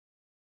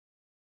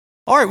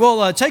All right,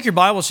 well, take your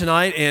Bibles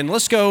tonight and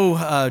let's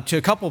go to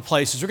a couple of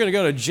places. We're going to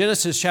go to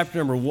Genesis chapter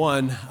number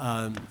 1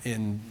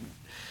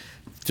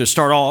 to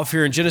start off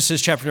here in Genesis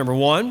chapter number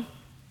 1.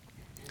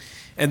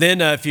 And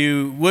then if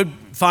you would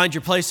find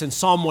your place in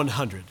Psalm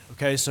 100.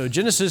 Okay, so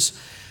Genesis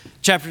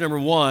chapter number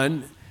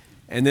 1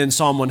 and then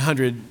Psalm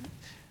 100.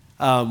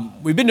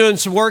 We've been doing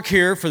some work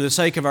here for the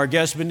sake of our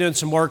guests. We've been doing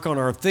some work on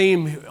our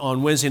theme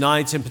on Wednesday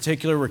nights in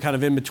particular. We're kind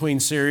of in between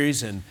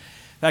series, and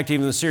in fact,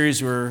 even the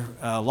series we're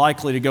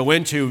likely to go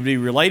into would be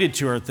related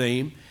to our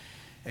theme.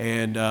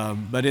 And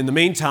but in the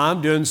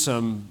meantime, doing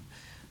some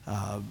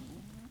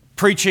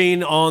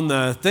preaching on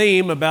the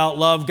theme about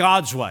love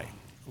God's way.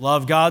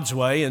 Love God's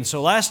way. And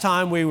so last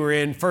time we were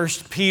in 1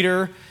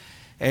 Peter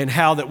and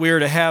how that we are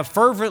to have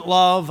fervent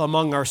love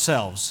among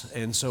ourselves.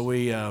 And so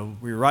we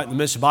were right in the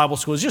midst of Bible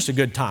school. It was just a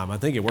good time. I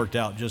think it worked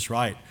out just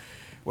right.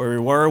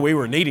 Where we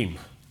were needing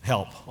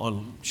help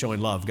on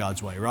showing love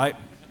God's way, right?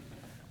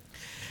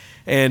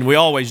 And we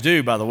always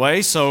do, by the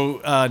way.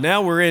 So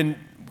now we're going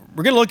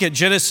to look at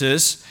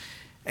Genesis.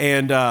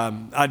 And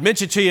I'd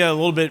mentioned to you a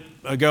little bit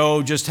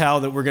ago just how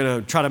that we're going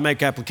to try to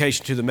make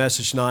application to the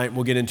message tonight.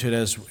 We'll get into it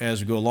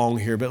as we go along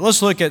here. But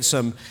let's look at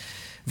some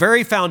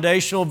very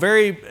foundational,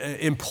 very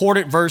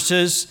important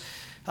verses.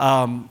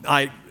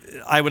 I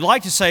would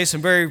like to say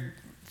some very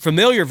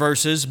familiar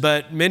verses,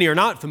 but many are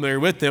not familiar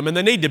with them, and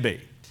they need to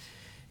be.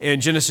 In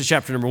Genesis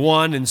chapter number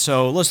 1. And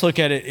so let's look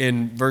at it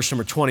in verse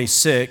number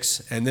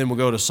 26, and then we'll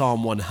go to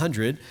Psalm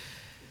 100.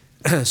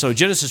 So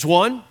Genesis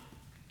 1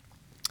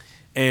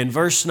 and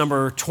verse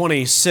number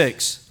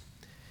 26.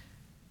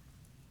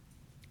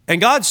 And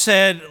God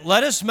said,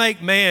 "Let us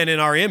make man in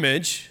our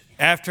image,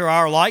 after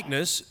our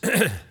likeness,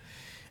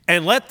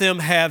 and let them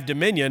have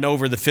dominion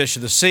over the fish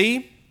of the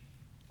sea,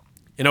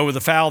 and over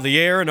the fowl of the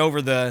air, and over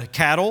the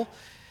cattle,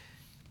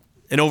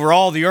 and over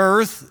all the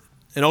earth,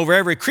 and over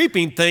every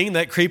creeping thing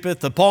that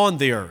creepeth upon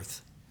the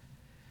earth."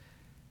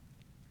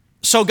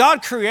 So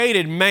God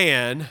created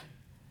man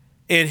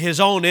in his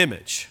own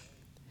image.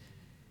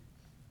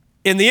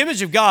 In the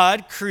image of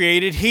God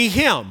created he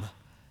him.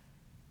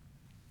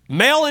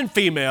 Male and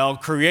female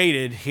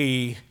created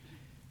he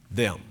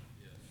them.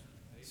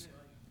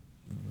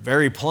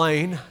 Very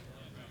plain,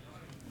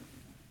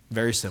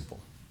 very simple.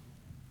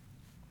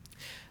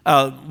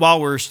 While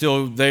we're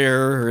still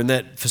there or in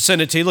that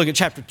vicinity, look at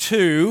chapter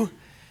 2.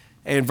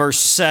 And verse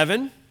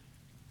 7,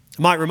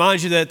 I might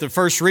remind you that the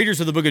first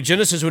readers of the book of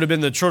Genesis would have been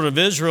the children of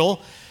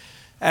Israel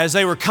as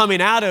they were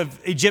coming out of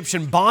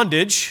Egyptian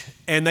bondage,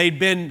 and they'd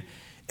been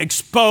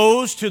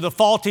exposed to the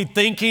faulty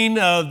thinking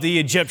of the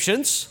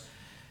Egyptians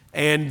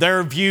and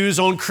their views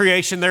on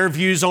creation, their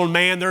views on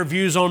man, their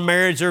views on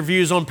marriage, their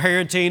views on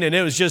parenting, and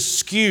it was just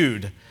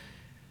skewed.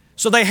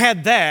 So they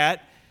had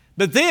that,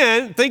 but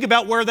then think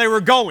about where they were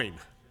going.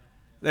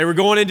 They were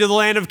going into the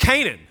land of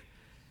Canaan.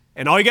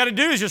 And all you got to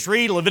do is just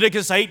read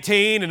Leviticus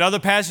 18 and other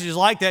passages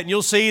like that, and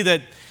you'll see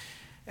that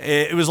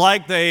it was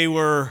like they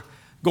were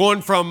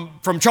going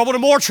from trouble to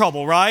more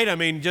trouble, right? I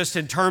mean, just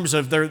in terms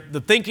of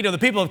the thinking of the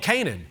people of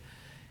Canaan.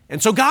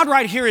 And so God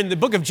right here in the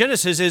book of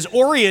Genesis is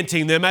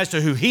orienting them as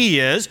to who He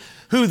is,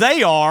 who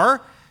they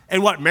are,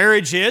 and what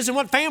marriage is, and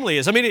what family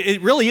is. I mean,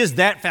 it really is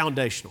that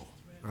foundational,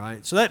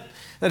 right? So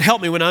that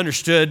helped me when I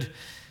understood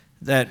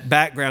that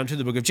background to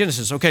the book of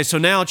Genesis. Okay, so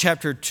now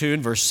chapter 2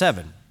 and verse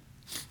 7.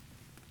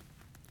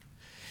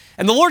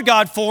 "And the Lord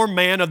God formed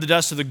man of the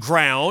dust of the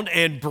ground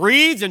and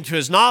breathed into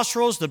his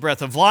nostrils the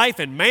breath of life,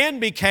 and man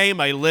became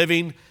a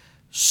living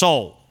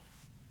soul."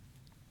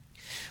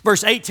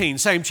 Verse 18,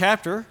 same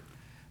chapter,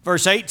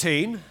 verse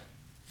 18.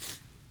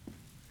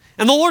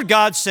 "And the Lord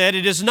God said,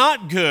 it is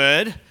not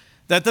good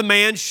that the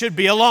man should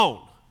be alone."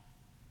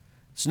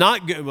 It's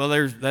not good. Well,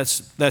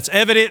 that's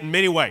evident in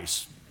many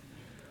ways,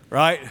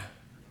 right?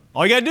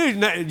 All you got to do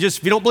is just,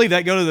 if you don't believe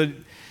that, go to the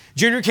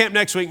junior camp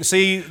next week and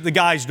see the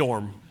guys'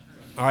 dorm.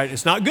 All right,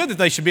 it's not good that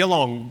they should be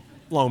alone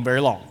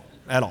very long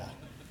at all,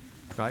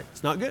 right?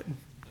 It's not good.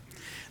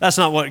 That's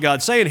not what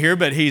God's saying here,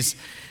 but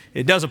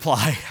it does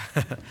apply.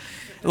 The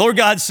Lord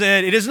God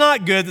said, it is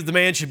not good that the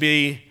man should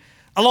be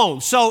alone.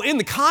 So in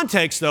the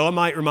context, though, I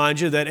might remind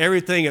you that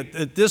everything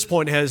at this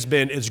point has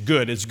been, it's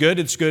good, it's good,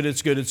 it's good,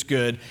 it's good, it's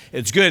good,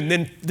 it's good. And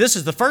then this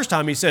is the first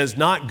time he says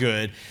not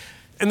good.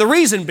 And the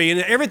reason being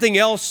that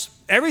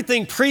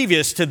everything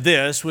previous to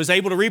this was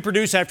able to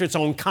reproduce after its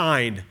own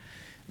kind.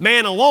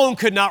 Man alone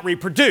could not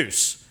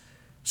reproduce.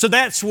 So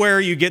that's where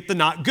you get the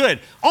not good.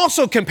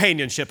 Also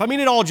companionship. I mean,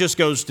 it all just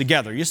goes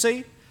together, you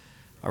see?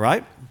 All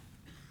right?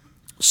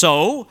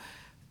 So,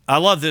 I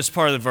love this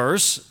part of the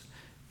verse.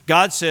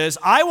 God says,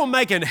 "I will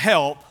make an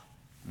help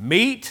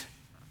meet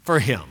for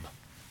him."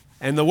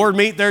 And the word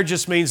meet there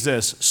just means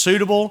this: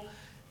 suitable,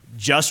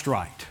 just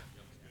right.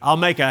 I'll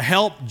make a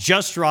help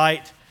just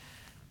right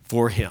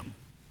for him.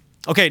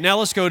 Okay, now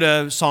let's go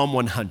to Psalm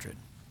 100.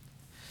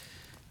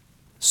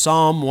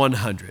 Psalm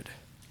 100.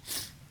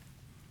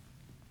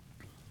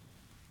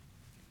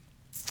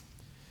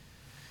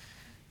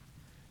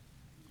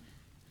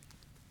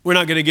 We're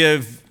not going to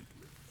give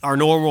our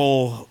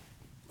normal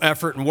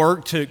effort and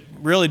work to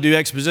really do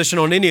exposition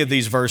on any of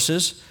these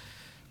verses.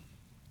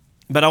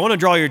 But I want to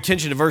draw your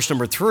attention to verse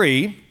number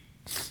 3,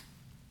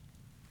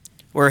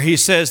 where he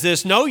says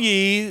this, "Know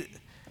ye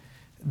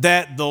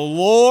that the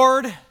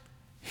Lord,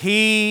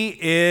 He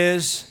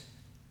is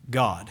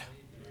God."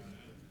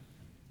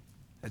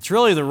 It's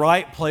really the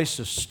right place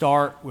to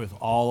start with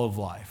all of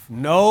life.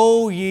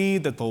 Know ye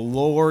that the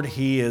Lord,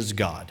 He is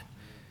God.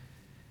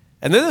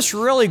 And then this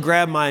really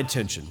grabbed my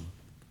attention.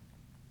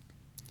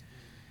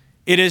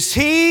 "It is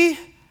He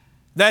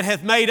that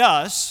hath made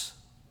us,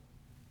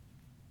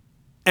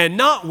 and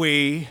not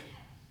we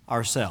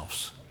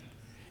ourselves."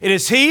 It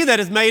is He that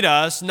hath made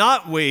us,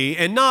 not we,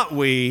 and not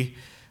we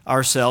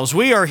ourselves.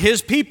 We are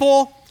His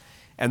people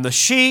and the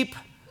sheep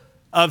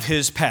of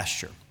His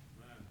pasture.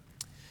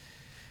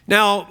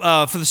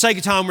 Now, for the sake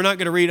of time, we're not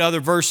going to read other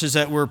verses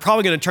that we're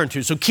probably going to turn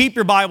to. So keep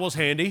your Bibles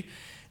handy.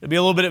 It'll be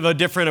a little bit of a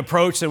different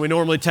approach than we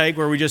normally take,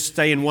 where we just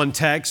stay in one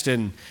text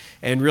and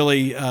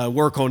really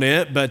work on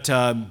it. But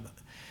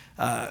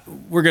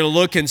we're going to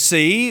look and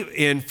see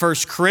in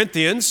 1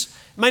 Corinthians.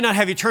 I may not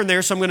have you turn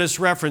there, so I'm going to just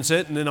reference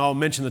it, and then I'll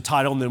mention the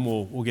title, and then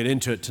we'll get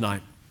into it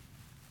tonight.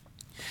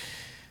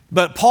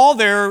 But Paul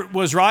there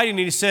was writing, and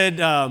he said,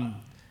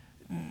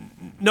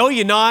 "Know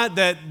ye not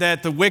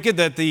that the wicked,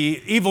 that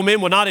the evil men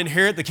will not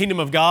inherit the kingdom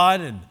of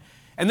God?"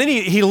 And then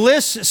he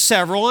lists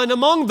several, and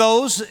among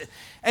those,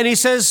 and he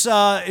says,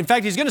 in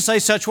fact, he's going to say,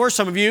 "Such were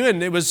some of you,"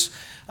 and it was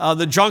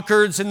the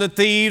drunkards and the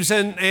thieves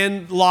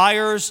and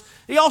liars.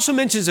 He also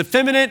mentions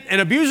effeminate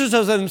and abusers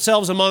of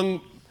themselves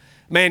among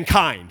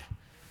mankind.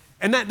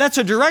 And that's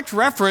a direct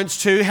reference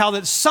to how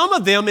that some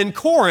of them in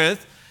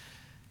Corinth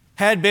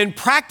had been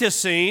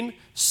practicing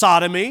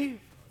sodomy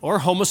or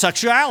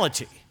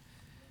homosexuality.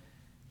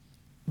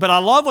 But I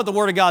love what the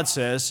Word of God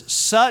says.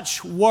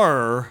 Such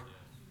were,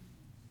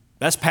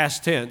 that's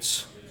past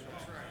tense.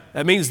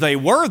 That means they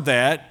were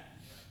that,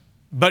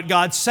 but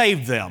God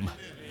saved them.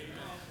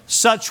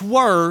 Such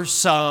were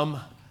some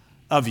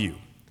of you.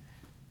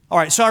 All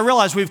right, so I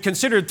realize we've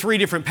considered 3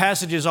 different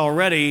passages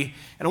already,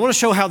 and I want to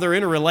show how they're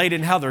interrelated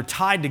and how they're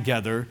tied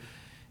together.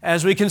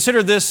 As we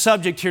consider this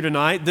subject here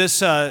tonight, this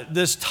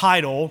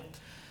title,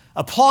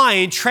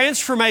 Applying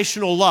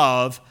Transformational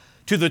Love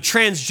to the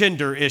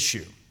Transgender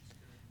Issue.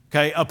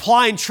 Okay,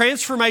 applying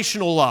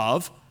transformational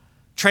love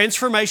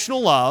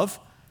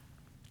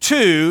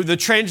to the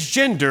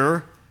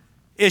transgender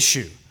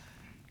issue.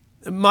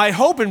 My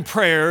hope and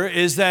prayer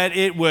is that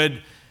it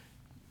would,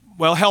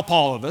 help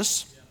all of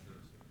us.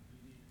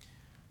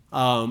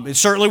 It's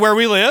certainly where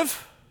we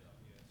live.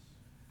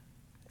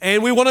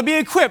 And we want to be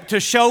equipped to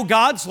show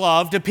God's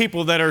love to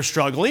people that are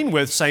struggling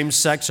with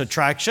same-sex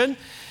attraction,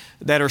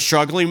 that are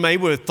struggling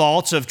maybe with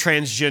thoughts of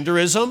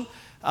transgenderism.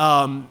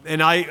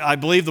 And I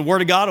believe the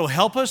Word of God will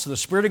help us, the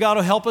Spirit of God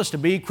will help us to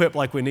be equipped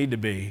like we need to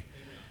be,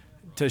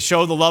 to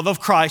show the love of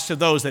Christ to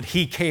those that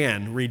He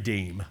can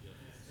redeem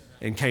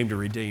and came to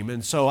redeem.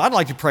 And so I'd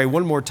like to pray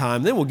one more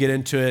time, then we'll get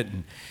into it,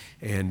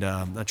 and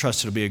I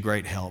trust it'll be a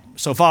great help.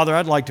 So Father,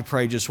 I'd like to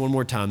pray just one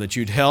more time that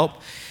You'd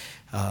help.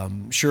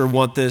 Sure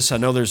want this. I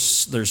know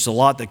there's a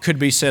lot that could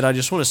be said. I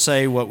just want to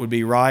say what would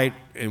be right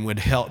and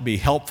would be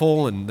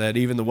helpful, and that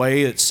even the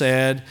way it's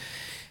said,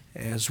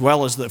 as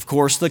well as, of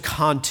course, the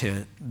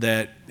content,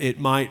 that it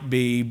might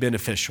be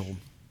beneficial.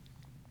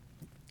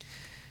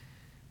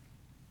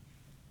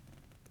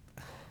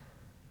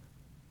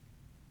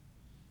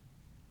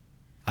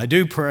 I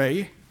do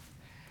pray,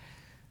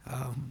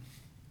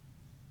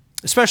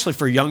 especially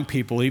for young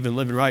people, even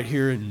living right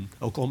here in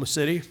Oklahoma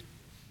City.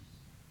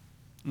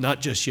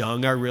 Not just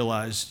young, I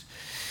realize,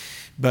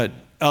 but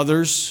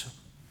others.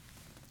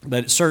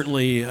 But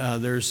certainly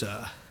there's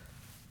a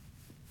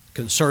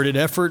concerted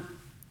effort.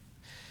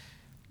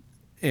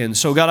 And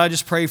so, God, I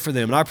just pray for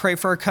them. And I pray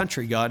for our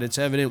country, God. It's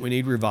evident we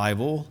need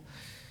revival,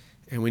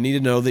 and we need to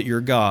know that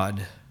You're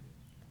God.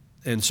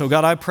 And so,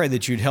 God, I pray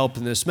that You'd help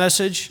in this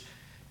message.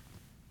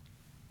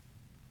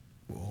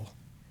 We'll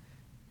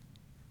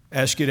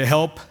ask You to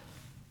help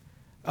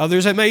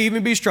others that may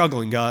even be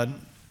struggling, God.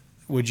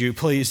 Would You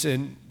please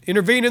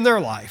intervene in their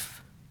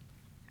life?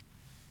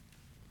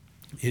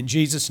 In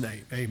Jesus'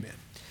 name, amen.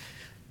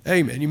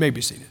 Amen. You may be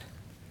seated.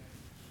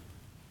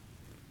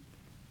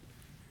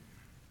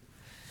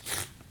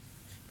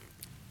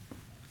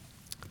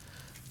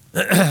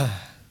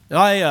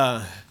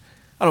 I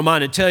don't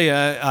mind to tell you,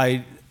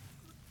 I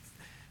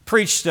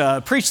preached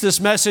this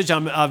message.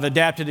 I've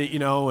adapted it,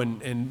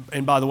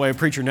 and by the way, a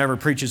preacher never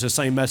preaches the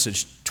same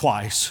message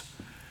twice.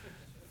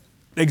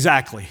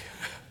 Exactly,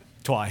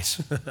 twice.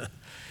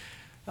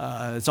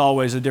 It's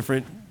always a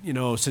different,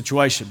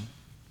 situation.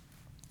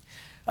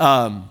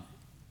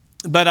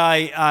 But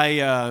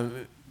I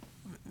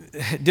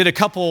did a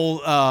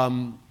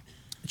couple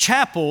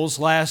chapels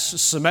last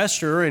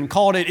semester and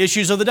called it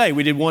Issues of the Day.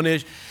 We did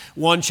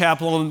one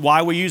chapel on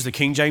why we use the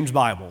King James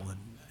Bible,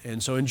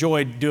 and so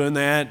enjoyed doing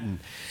that.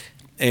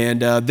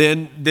 And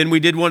then we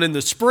did one in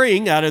the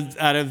spring out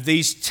of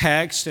these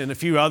texts and a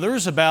few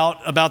others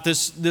about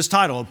this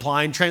title,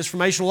 Applying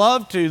Transformational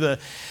Love to the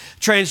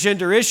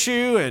Transgender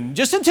Issue, and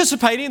just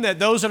anticipating that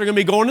those that are going to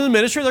be going to the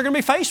ministry, they're going to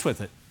be faced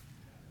with it.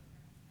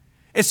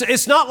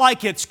 It's not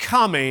like it's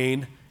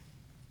coming,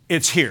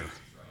 it's here.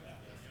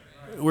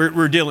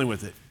 We're dealing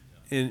with it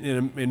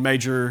in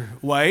major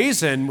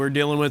ways, and we're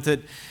dealing with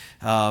it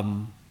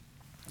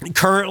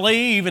currently,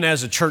 even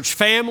as a church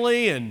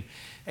family,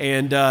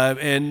 and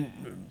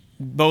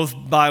both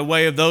by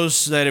way of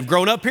those that have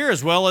grown up here,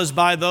 as well as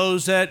by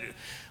those that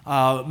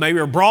maybe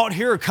are brought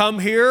here or come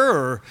here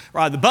or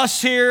ride the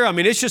bus here. I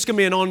mean, it's just going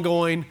to be an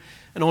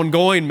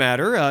ongoing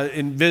matter.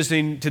 In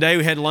visiting today,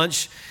 we had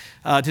lunch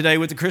today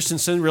with the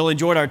Christensen. Really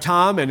enjoyed our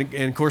time, and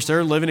of course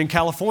they're living in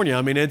California.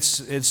 I mean,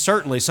 it's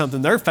certainly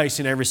something they're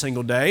facing every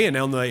single day, and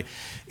on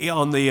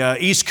the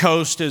East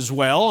Coast as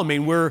well. I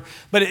mean,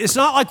 but it's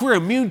not like we're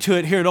immune to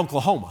it here in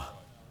Oklahoma.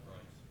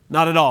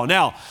 Not at all.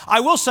 Now,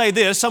 I will say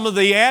this: some of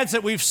the ads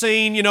that we've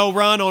seen,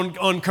 run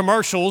on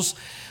commercials,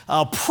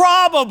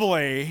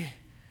 probably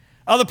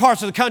other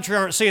parts of the country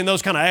aren't seeing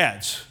those kind of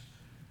ads.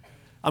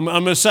 I'm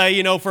going to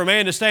say, for a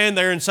man to stand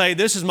there and say,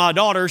 "This is my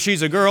daughter,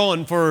 she's a girl,"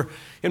 and for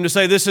him to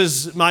say, "This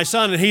is my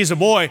son, and he's a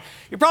boy,"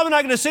 you're probably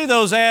not going to see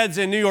those ads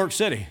in New York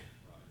City.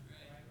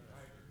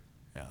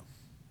 Yeah.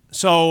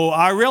 So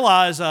I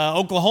realize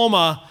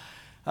Oklahoma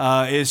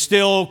is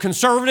still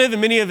conservative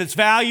in many of its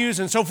values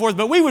and so forth,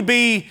 but we would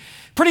be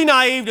pretty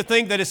naive to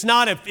think that it's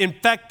not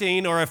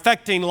infecting or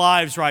affecting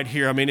lives right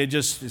here. I mean,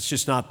 it's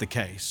just not the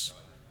case.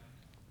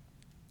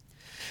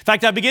 In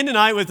fact, I begin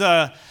tonight with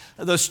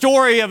the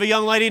story of a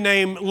young lady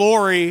named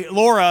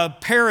Laura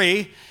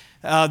Perry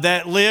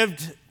that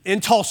lived in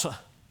Tulsa.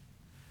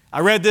 I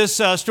read this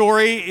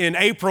story in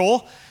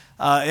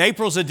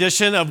April's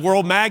edition of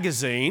World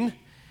Magazine,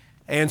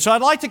 and so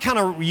I'd like to kind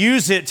of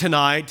use it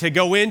tonight to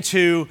go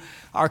into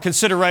our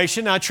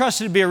consideration. I trust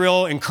it to be a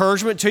real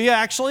encouragement to you,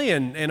 actually,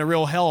 and a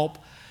real help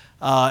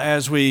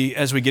as we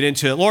get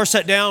into it. Laura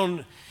sat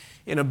down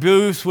in a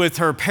booth with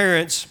her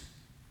parents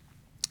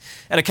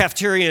at a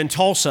cafeteria in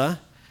Tulsa.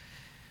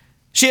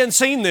 She hadn't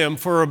seen them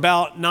for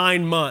about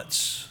 9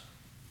 months.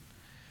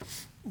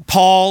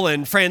 Paul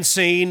and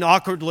Francine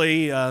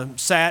awkwardly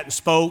sat and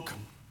spoke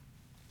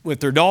with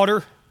their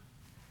daughter.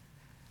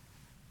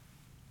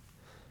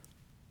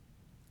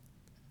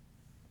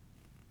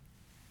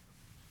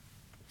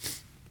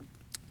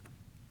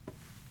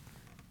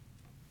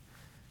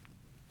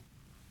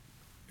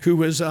 Who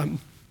was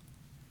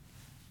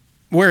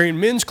wearing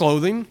men's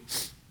clothing,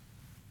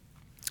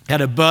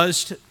 had a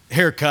buzzed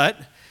haircut,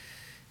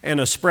 and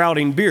a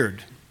sprouting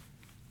beard.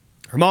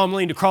 Her mom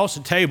leaned across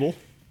the table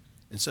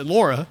and said,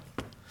 "Laura,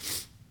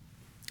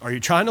 are you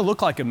trying to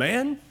look like a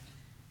man?"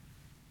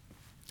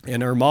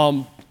 And her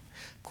mom,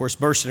 of course,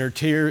 burst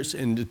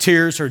into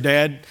tears. Her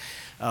dad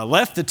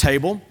left the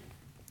table.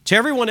 To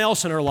everyone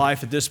else in her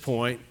life at this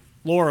point,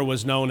 Laura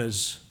was known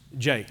as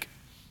Jake.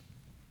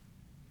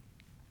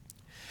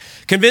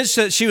 Convinced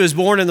that she was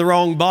born in the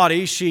wrong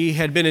body, she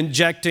had been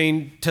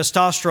injecting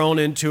testosterone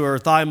into her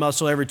thigh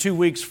muscle every 2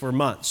 weeks for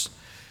months.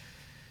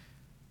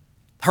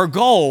 Her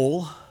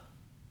goal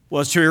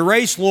was to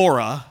erase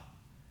Laura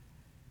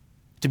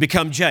to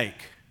become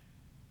Jake,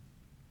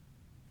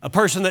 a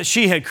person that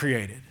she had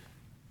created.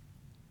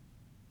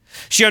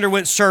 She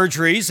underwent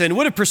surgeries and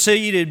would have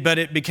proceeded, but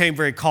it became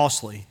very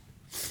costly.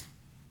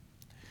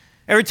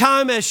 Every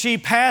time as she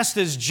passed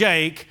as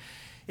Jake,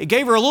 it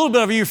gave her a little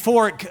bit of a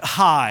euphoric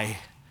high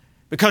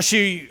because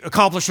she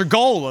accomplished her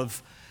goal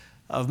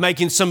of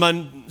making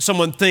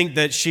someone think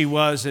that she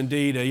was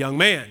indeed a young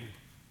man.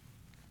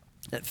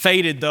 It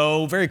faded,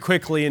 though, very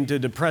quickly into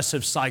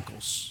depressive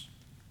cycles.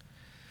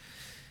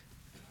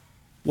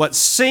 What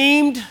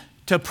seemed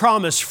to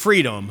promise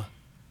freedom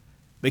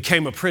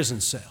became a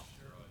prison cell.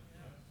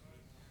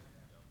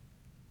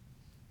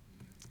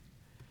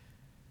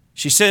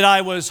 She said,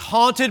 "I was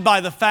haunted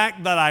by the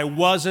fact that I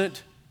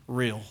wasn't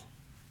real."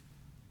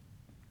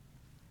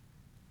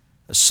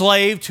 A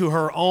slave to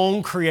her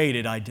own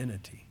created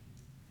identity.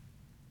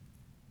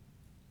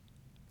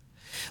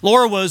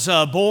 Laura was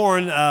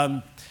born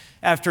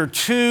after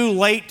 2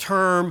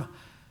 late-term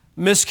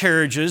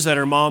miscarriages that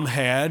her mom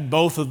had.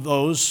 Both of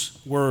those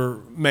were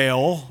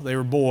male. They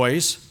were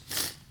boys.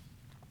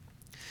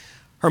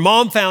 Her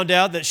mom found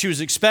out that she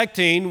was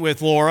expecting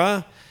with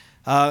Laura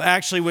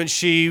actually when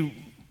she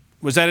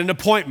was at an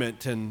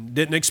appointment and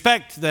didn't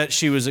expect that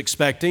she was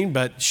expecting,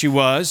 but she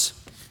was.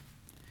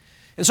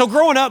 And so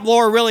growing up,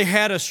 Laura really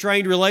had a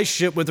strained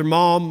relationship with her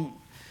mom.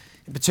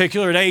 In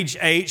particular, at age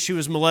 8, she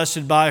was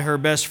molested by her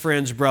best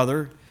friend's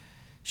brother.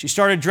 She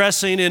started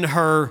dressing in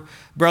her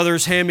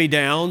brother's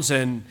hand-me-downs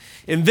and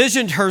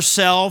envisioned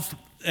herself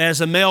as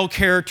a male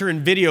character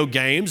in video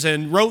games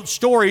and wrote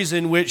stories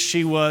in which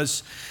she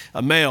was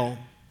a male.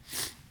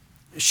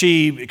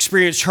 She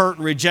experienced hurt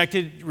and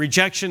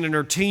rejection in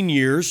her teen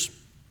years.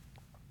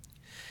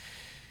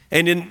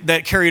 And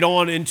that carried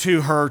on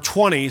into her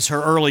 20s,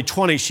 her early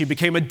 20s. She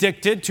became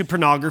addicted to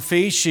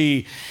pornography.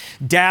 She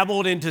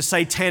dabbled into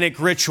satanic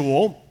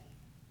ritual.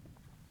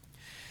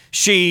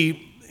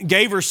 She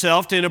gave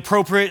herself to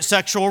inappropriate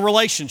sexual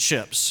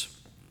relationships.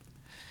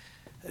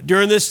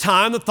 During this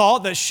time, the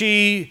thought that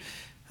she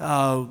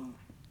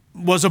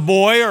was a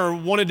boy or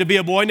wanted to be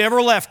a boy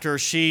never left her.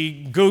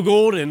 She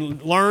Googled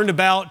and learned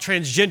about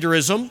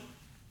transgenderism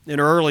in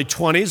her early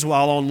 20s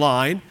while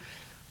online.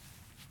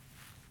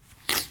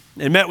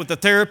 and met with the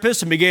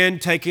therapist and began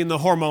taking the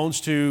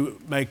hormones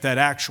to make that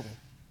actual.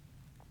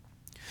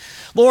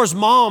 Laura's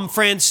mom,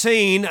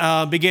 Francine,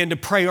 began to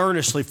pray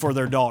earnestly for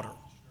their daughter.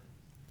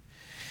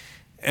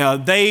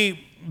 They,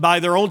 by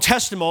their own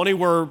testimony,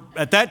 were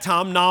at that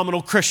time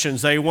nominal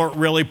Christians. They weren't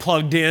really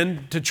plugged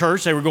in to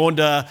church. They were going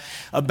to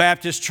a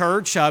Baptist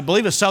church, I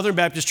believe a Southern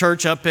Baptist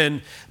church up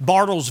in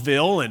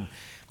Bartlesville.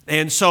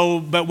 And so,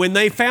 but when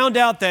they found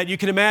out that, you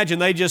can imagine,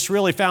 they just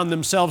really found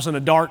themselves in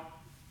a dark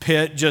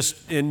pit,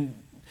 just in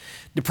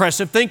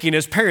depressive thinking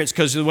as parents,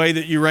 because of the way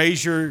that you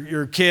raise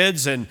your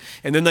kids, and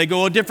then they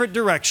go a different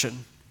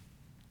direction.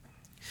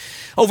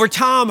 Over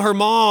time, her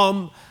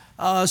mom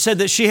said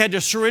that she had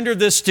to surrender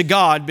this to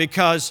God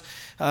because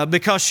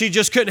she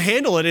just couldn't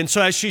handle it. And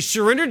so as she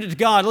surrendered it to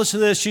God, listen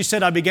to this, she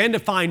said, I began to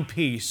find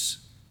peace,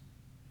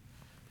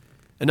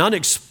 an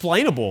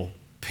unexplainable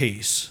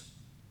peace.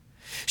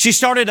 She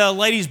started a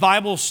ladies'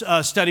 Bible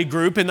study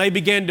group, and they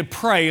began to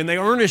pray, and they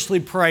earnestly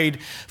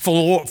prayed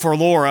for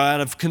Laura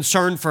out of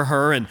concern for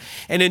her. And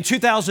in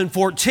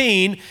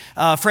 2014,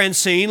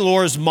 Francine,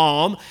 Laura's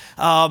mom,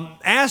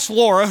 asked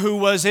Laura, who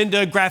was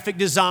into graphic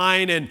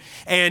design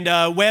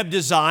and web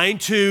design,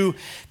 to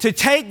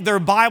take their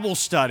Bible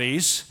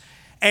studies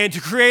and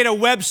to create a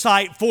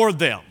website for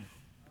them,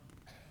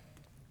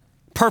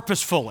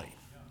 purposefully.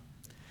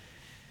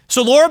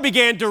 So Laura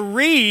began to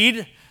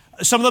read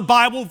some of the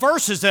Bible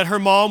verses that her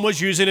mom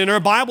was using in her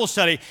Bible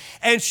study.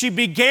 And she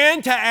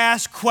began to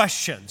ask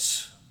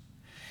questions.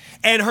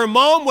 And her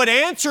mom would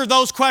answer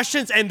those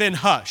questions and then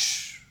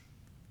hush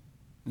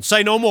and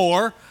say no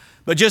more,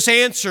 but just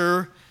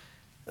answer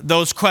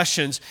those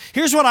questions.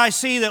 Here's what I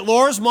see that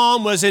Laura's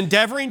mom was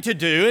endeavoring to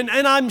do,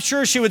 and I'm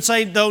sure she would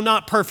say, though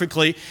not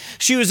perfectly,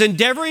 she was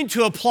endeavoring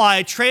to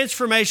apply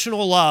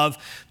transformational love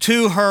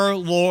to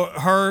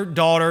her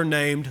daughter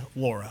named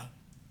Laura.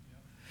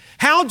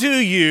 How do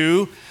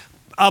you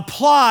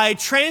apply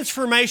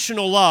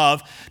transformational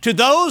love to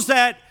those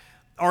that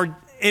are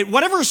at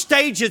whatever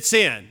stage it's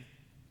in,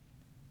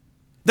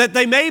 that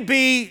they may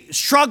be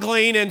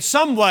struggling in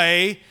some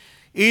way,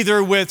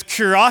 either with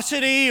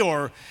curiosity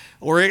or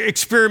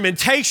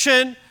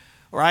experimentation,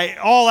 or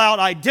all-out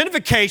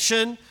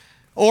identification,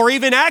 or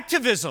even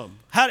activism?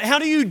 How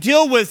do you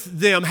deal with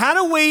them? How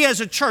do we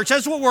as a church,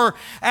 that's what we're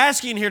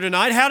asking here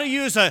tonight, how do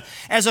you as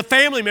a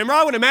family member,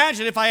 I would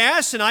imagine if I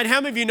asked tonight,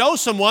 how many of you know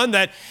someone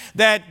that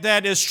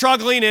is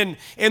struggling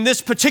in this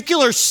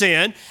particular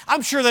sin?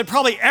 I'm sure that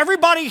probably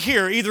everybody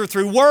here, either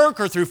through work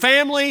or through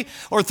family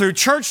or through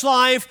church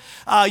life,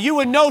 you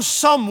would know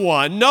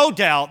someone, no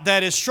doubt,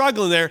 that is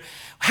struggling there.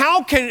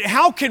 How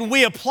can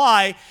we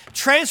apply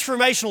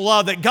transformational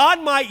love that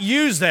God might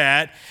use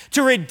that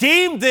to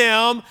redeem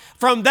them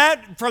from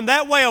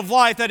that way of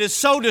life that is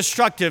so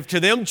destructive to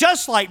them,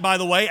 just like, by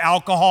the way,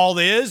 alcohol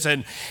is,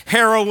 and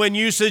heroin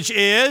usage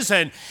is,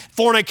 and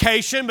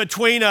fornication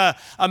between a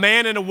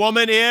man and a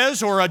woman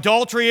is, or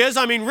adultery is.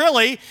 I mean,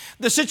 really,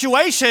 the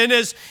situation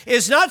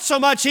is not so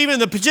much even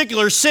the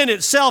particular sin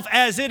itself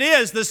as it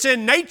is the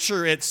sin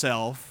nature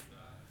itself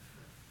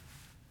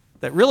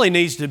that really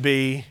needs to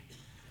be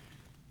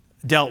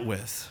dealt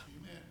with.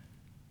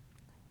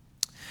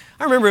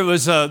 I remember it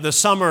was the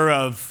summer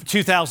of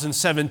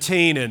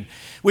 2017, and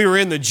we were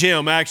in the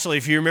gym. Actually,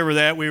 if you remember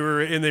that, we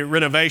were in the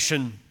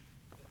renovation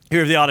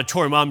here of the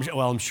auditorium.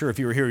 I'm sure if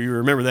you were here, you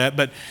remember that.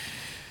 But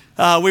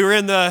we were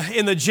in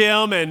the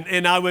gym,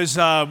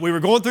 and we were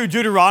going through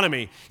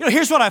Deuteronomy. You know,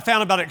 here's what I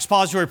found about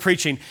expository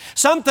preaching.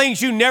 Some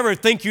things you never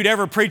think you'd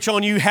ever preach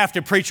on, you have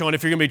to preach on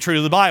if you're going to be true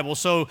to the Bible.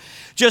 So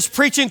just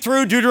preaching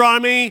through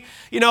Deuteronomy,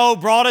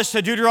 brought us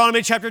to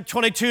Deuteronomy chapter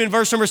 22 and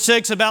verse number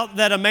 6 about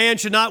that a man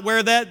should not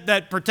wear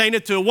that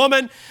pertaineth to a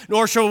woman,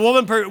 nor shall a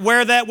woman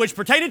wear that which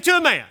pertaineth to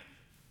a man.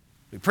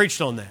 We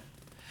preached on that.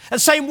 That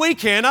same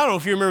weekend, I don't know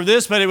if you remember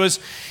this, but it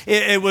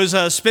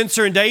was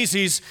Spencer and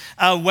Daisy's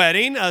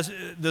wedding,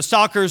 the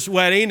Stalkers'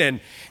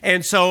 wedding,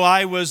 and so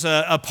I was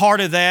a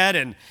part of that,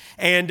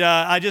 and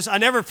I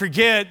never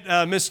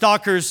forget Miss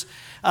Stalker's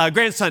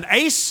grandson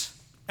Ace.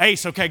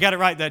 Okay, got it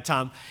right that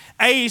time.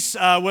 Ace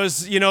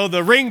was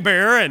the ring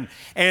bearer,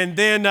 and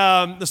then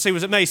let's see,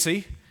 was it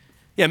Macy?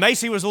 Yeah,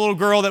 Macy was a little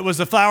girl that was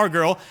the flower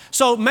girl.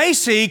 So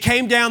Macy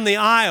came down the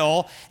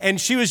aisle, and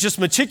she was just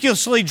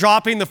meticulously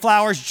dropping the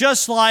flowers,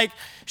 just like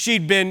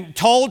she'd been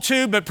told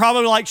to, but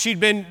probably like she'd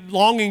been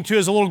longing to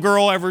as a little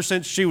girl ever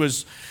since she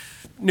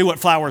knew what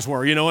flowers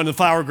were, and the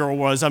flower girl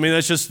was. I mean,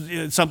 that's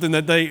just something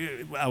that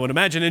they, I would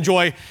imagine,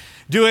 enjoy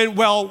doing.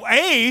 Well,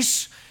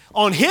 Ace,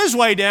 on his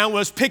way down,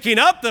 was picking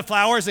up the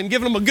flowers and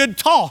giving them a good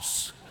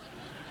toss.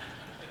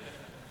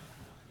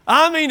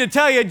 I mean, to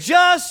tell you,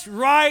 just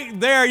right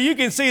there, you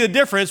can see the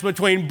difference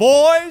between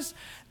boys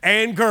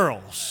and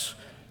girls.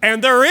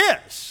 And there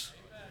is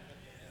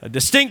a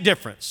distinct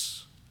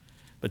difference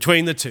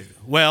between the two.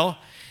 Well,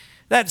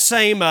 that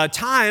same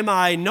time,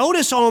 I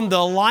noticed on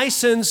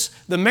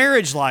the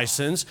marriage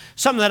license,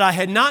 something that I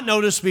had not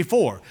noticed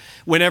before.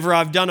 Whenever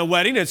I've done a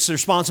wedding, it's the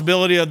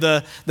responsibility of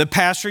the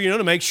pastor,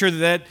 to make sure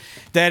that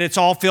it's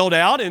all filled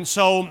out. And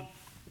so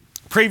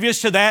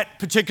Previous to that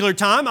particular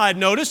time, I had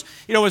noticed,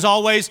 it was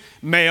always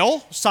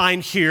male,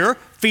 sign here,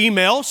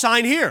 female,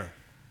 sign here.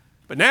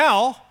 But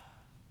now,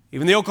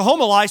 even the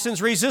Oklahoma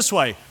license reads this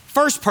way: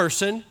 first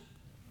person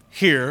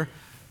here,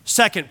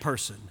 second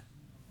person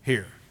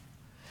here.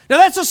 Now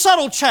that's a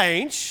subtle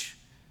change,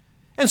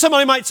 and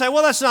somebody might say,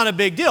 well, that's not a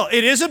big deal.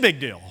 It is a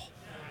big deal.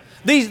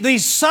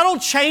 These subtle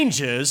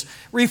changes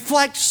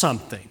reflect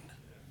something.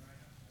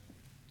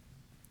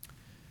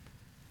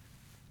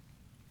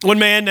 One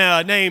man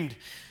named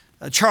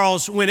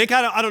Charles Winnick,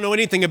 I don't know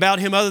anything about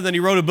him other than he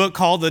wrote a book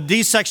called The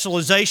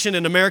Desexualization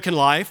in American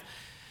Life,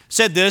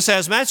 said this: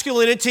 as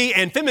masculinity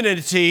and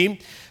femininity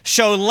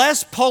show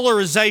less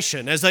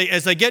polarization, as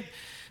they get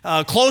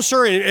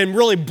closer and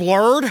really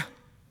blurred,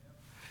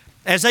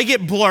 as they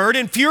get blurred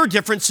and fewer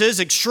differences,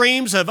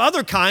 extremes of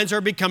other kinds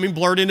are becoming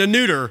blurred into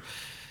neuter.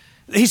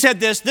 He said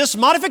this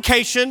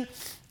modification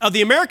of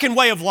the American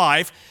way of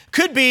life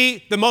could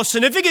be the most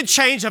significant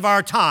change of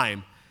our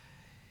time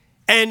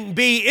and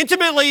be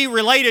intimately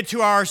related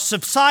to our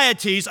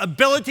society's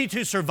ability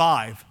to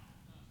survive.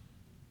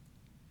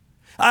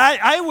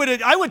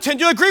 I would tend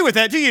to agree with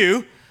that, do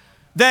you?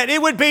 That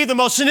it would be the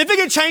most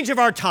significant change of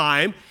our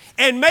time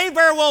and may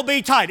very well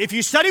be tied. If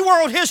you study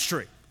world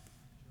history,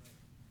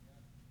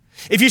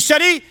 if you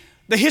study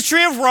the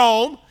history of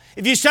Rome,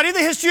 if you study the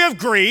history of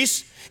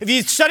Greece, if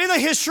you study the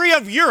history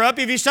of Europe,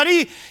 if you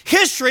study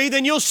history,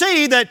 then you'll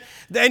see that,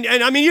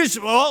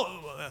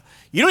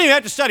 you don't even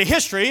have to study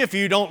history if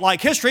you don't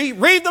like history.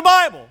 Read the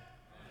Bible.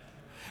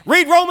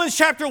 Read Romans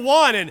chapter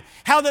 1 and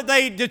how that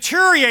they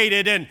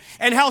deteriorated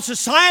and how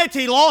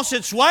society lost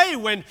its way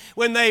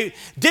when they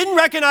didn't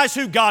recognize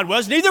who God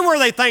was. Neither were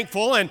they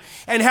thankful, and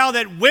how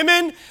that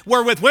women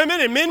were with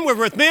women and men were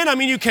with men. I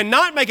mean, you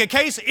cannot make a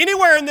case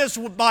anywhere in this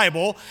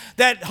Bible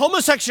that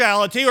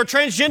homosexuality or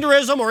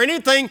transgenderism or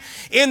anything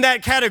in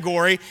that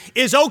category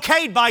is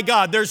okayed by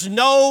God. There's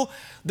no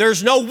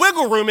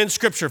wiggle room in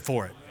Scripture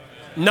for it.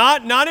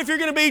 Not if you're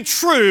going to be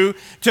true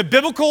to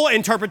biblical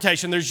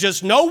interpretation. There's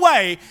just no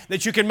way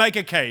that you can make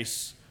a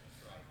case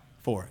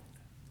for it.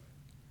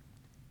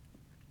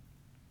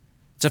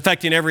 It's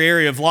affecting every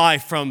area of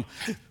life, from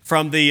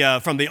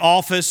the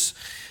office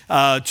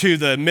to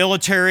the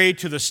military,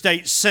 to the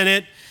state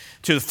senate,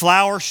 to the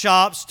flower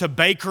shops, to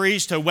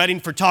bakeries, to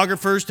wedding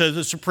photographers, to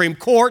the Supreme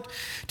Court,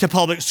 to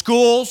public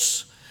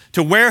schools,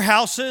 to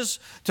warehouses,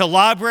 to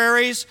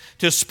libraries,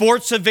 to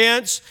sports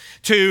events,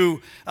 to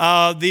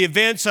the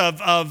events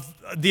of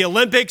the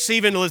Olympics,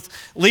 even with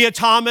Leah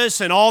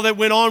Thomas and all that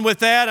went on with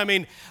that. I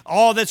mean,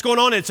 all that's going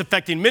on, it's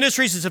affecting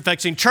ministries, it's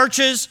affecting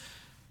churches.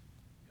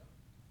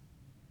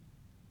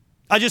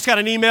 I just got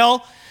an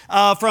email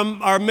from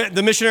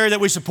the missionary that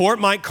we support,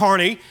 Mike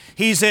Carney.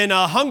 He's in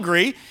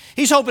Hungary.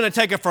 He's hoping to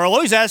take a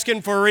furlough. He's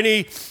asking for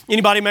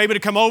anybody maybe to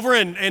come over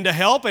and to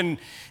help. And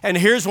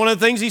here's one of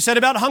the things he said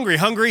about Hungary.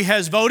 Hungary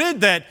has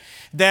voted that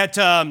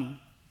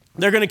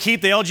they're going to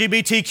keep the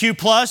LGBTQ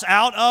plus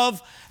out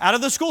of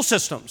the school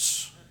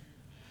systems.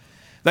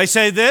 They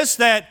say this,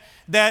 that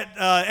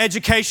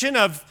education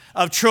of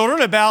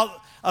children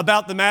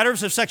about the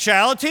matters of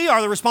sexuality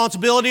are the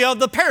responsibility of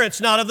the parents,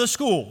 not of the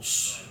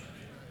schools.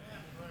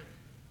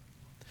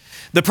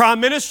 The Prime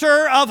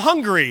Minister of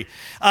Hungary,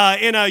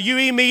 in a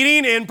UE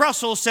meeting in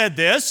Brussels, said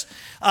this: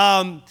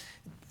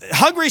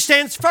 Hungary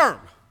stands firm.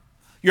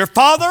 Your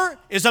father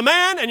is a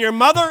man and your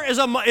mother is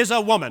a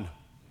woman.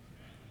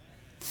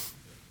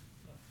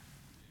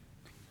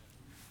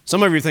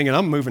 Some of you are thinking,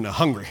 I'm moving to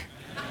Hungary.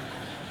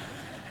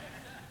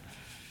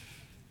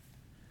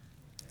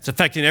 It's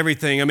affecting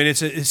everything. I mean,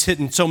 it's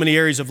hitting so many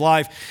areas of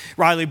life.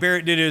 Riley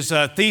Barrett did his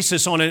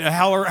thesis on it.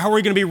 How are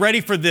we going to be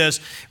ready for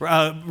this?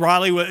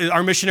 Riley,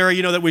 our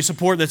missionary, that we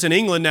support, that's in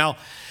England now,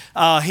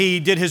 he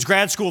did his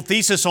grad school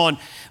thesis on,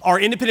 are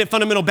independent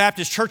fundamental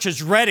Baptist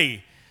churches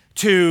ready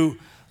to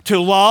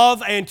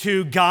love and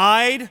to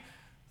guide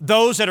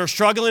those that are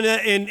struggling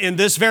in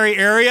this very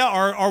area?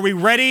 Are we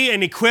ready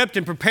and equipped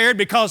and prepared?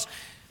 Because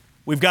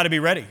we've got to be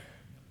ready.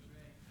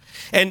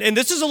 And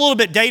this is a little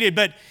bit dated,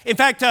 but in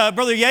fact,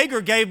 Brother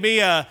Yeager gave me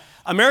a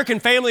American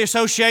Family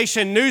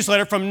Association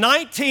newsletter from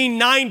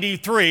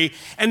 1993,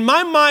 and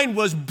my mind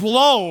was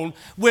blown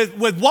with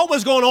what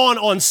was going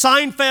on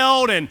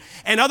Seinfeld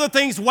and other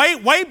things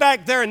way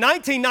back there in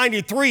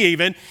 1993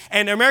 even,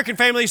 and the American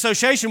Family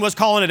Association was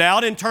calling it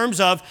out in terms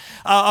of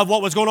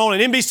what was going on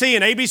in NBC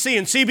and ABC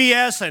and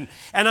CBS, and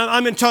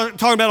I'm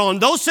talking about on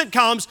those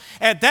sitcoms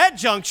at that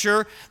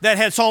juncture that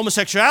had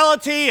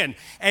homosexuality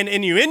and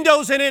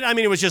innuendos in it. I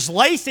mean, it was just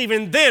laced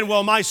even then.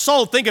 Well, my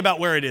soul, think about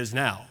where it is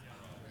now.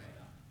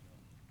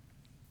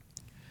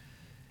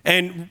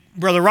 And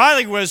Brother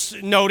Riley was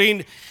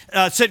noting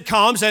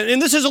sitcoms,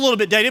 and this is a little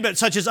bit dated, but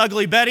such as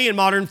Ugly Betty and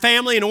Modern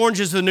Family and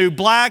Orange is the New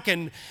Black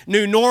and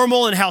New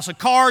Normal and House of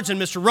Cards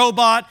and Mr.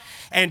 Robot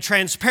and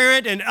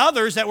Transparent and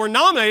others that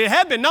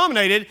have been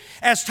nominated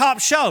as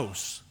top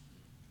shows.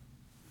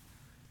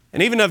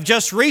 And even of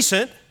just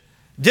recent,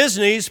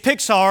 Disney's,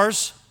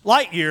 Pixar's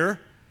Lightyear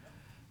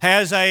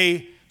has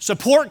a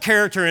support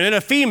character in it,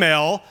 a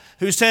female,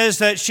 who says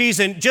that she's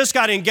just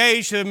got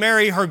engaged to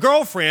marry her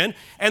girlfriend,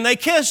 and they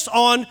kissed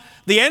on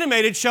the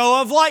animated show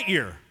of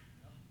Lightyear.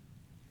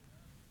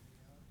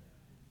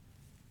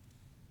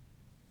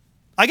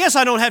 I guess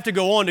I don't have to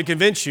go on to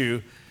convince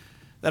you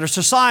that our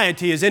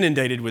society is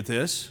inundated with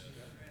this.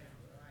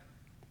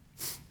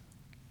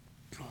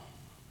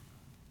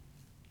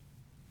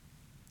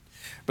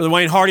 Brother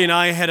Wayne Hardy and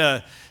I had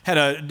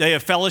a day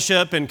of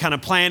fellowship and kind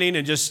of planning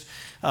and just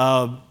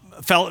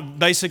felt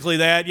basically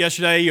that.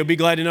 Yesterday, you'll be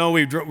glad to know,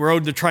 we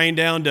rode the train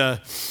down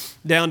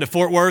to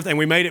Fort Worth, and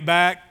we made it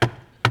back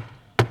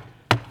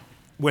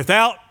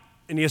without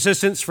any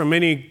assistance from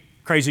any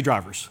crazy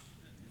drivers.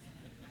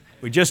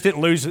 We just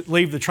didn't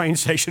leave the train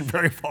station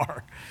very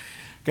far.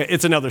 Okay,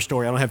 it's another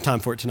story. I don't have time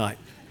for it tonight.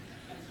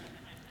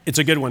 It's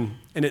a good one,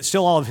 and it's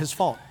still all of his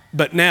fault.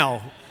 But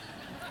now,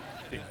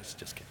 anyways,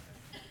 just kidding.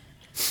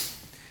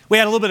 We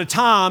had a little bit of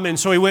time, and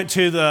so we went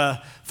to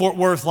the Fort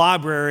Worth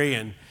Library,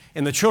 and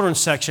in the children's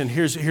section,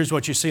 here's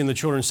what you see in the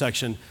children's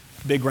section.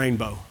 Big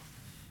rainbow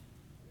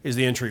is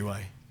the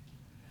entryway.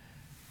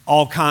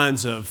 All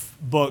kinds of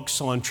books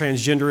on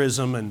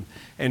transgenderism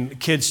and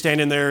kids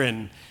standing there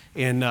in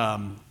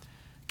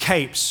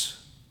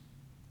capes,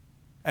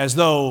 as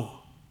though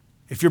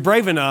if you're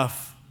brave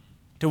enough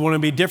to want to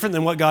be different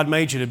than what God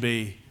made you to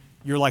be,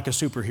 you're like a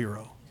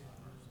superhero.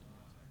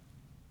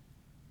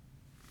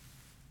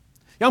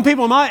 Young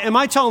people, am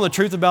I telling the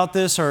truth about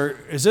this, or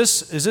is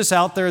this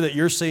out there that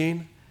you're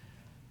seeing?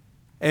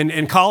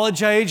 And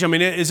college age, I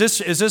mean, is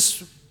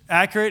this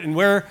accurate? And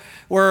where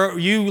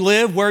you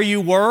live, where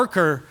you work,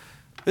 or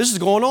this is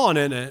going on,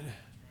 isn't it?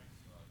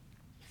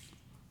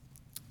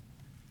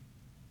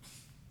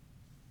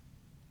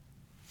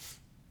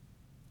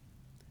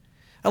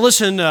 I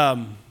listened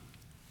to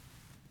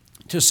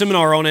a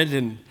seminar on it,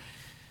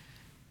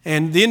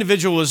 and the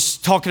individual was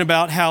talking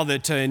about how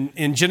that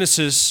in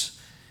Genesis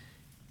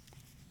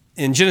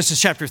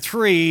chapter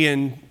 3,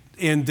 and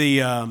in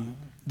the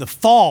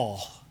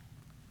fall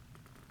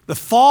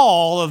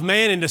of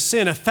man into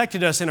sin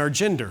affected us in our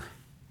gender.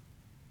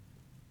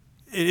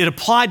 It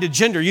applied to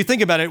gender. You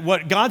think about it,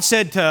 what God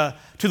said to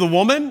the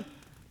woman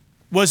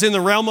was in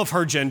the realm of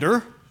her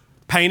gender,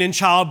 pain in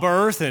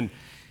childbirth,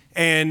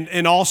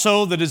 and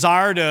also the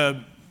desire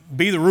to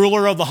be the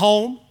ruler of the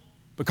home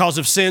because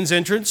of sin's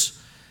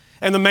entrance.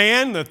 And the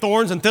man, the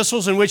thorns and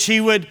thistles in which he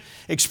would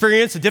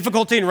experience the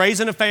difficulty in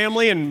raising a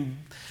family and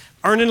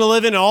earning a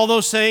living and all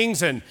those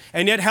things. And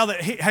yet how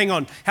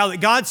that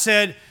God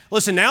said,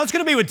 listen, now it's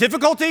going to be with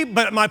difficulty,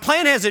 but my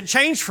plan hasn't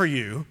changed for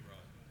you.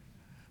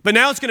 But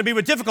now it's going to be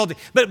with difficulty.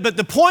 But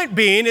the point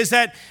being is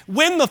that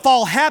when the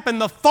fall happened,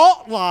 the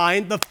fault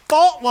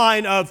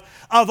line of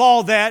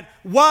all that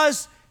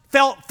was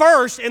felt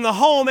first in the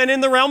home and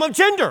in the realm of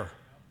gender.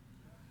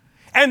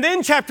 And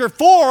then chapter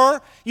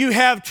 4, you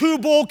have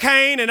Tubal,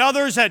 Cain, and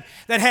others that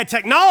had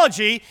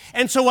technology.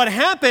 And so what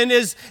happened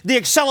is the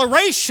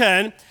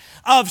acceleration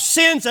of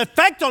sin's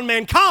effect on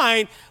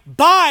mankind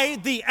by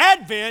the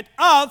advent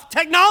of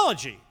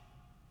technology.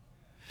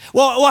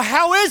 Well,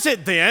 how is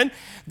it then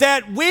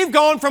that we've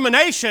gone from a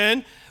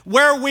nation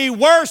where we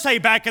were, say,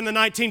 back in the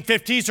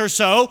 1950s or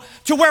so,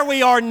 to where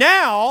we are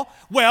now?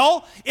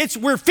 Well,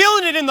 we're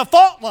feeling it in the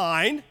fault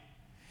line,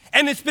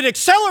 and it's been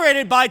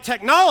accelerated by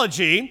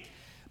technology,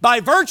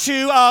 by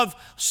virtue of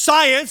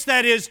science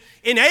that is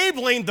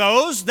enabling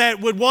those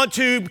that would want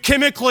to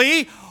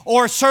chemically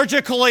or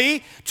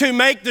surgically to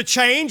make the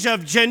change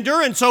of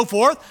gender and so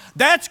forth.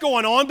 That's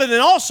going on. But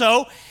then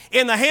also,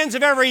 in the hands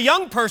of every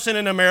young person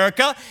in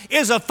America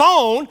is a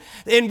phone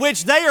in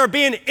which they are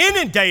being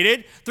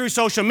inundated through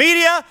social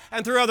media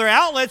and through other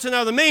outlets and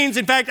other means.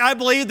 In fact, I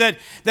believe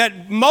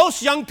that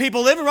most young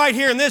people living right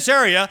here in this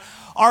area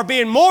are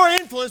being more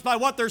influenced by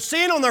what they're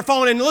seeing on their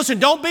phone. And listen,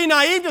 don't be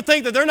naive to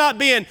think that they're not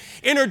being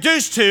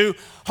introduced to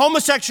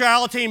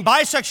homosexuality and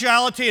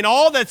bisexuality and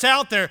all that's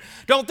out there.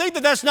 Don't think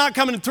that that's not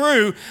coming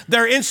through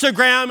their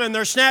Instagram and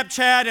their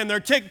Snapchat and their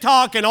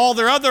TikTok and all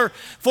their other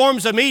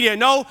forms of media.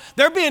 No,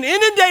 they're being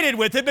inundated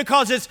with it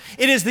because it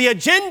is the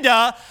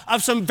agenda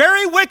of some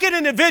very wicked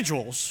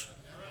individuals.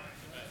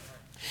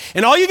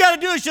 And all you got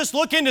to do is just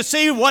look in to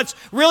see what's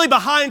really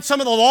behind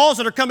some of the laws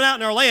that are coming out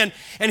in our land.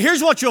 And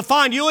here's what you'll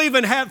find. You'll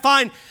even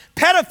find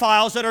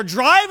pedophiles that are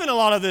driving a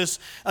lot of this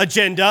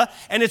agenda.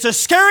 And it's a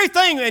scary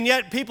thing, and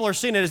yet people are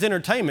seeing it as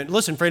entertainment.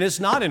 Listen, friend, it's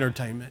not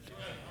entertainment.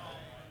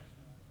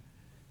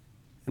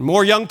 And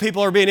more young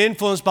people are being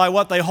influenced by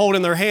what they hold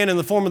in their hand in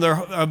the form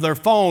of their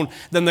phone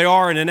than they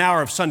are in an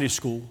hour of Sunday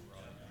school.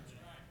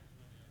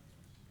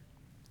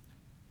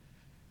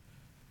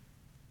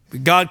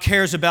 God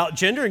cares about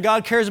gender, and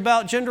God cares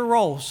about gender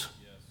roles.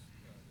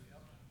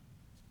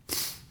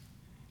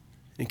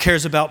 He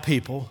cares about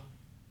people.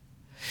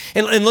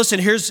 And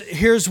listen,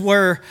 here's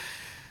where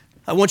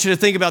I want you to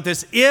think about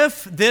this.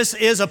 If this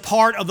is a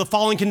part of the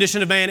fallen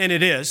condition of man, and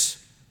it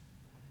is,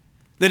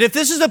 that if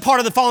this is a part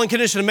of the fallen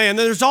condition of man,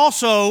 then there's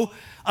also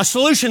a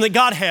solution that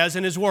God has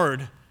in His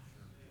Word.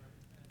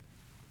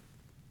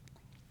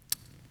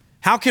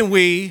 How can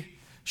we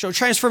show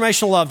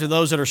transformational love to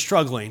those that are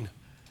struggling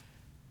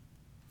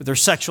with their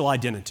sexual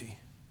identity.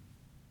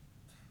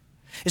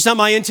 It's not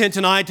my intent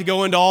tonight to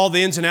go into all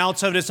the ins and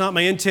outs of it. It's not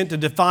my intent to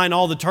define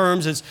all the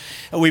terms.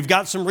 We've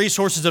got some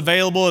resources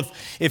available.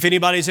 If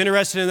anybody's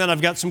interested in that,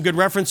 I've got some good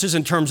references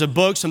in terms of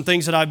books, some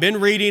things that I've been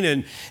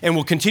reading and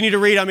will continue to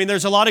read. I mean,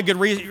 there's a lot of good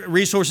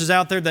resources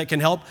out there that can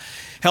help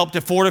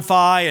to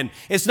fortify. And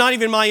it's not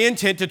even my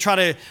intent to try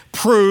to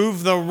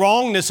prove the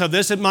wrongness of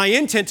this. My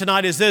intent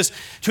tonight is this,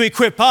 to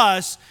equip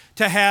us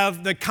to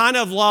have the kind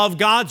of love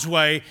God's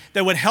way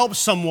that would help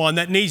someone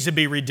that needs to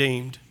be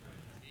redeemed.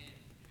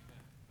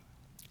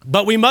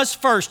 But we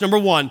must first, number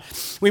one,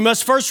 we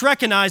must first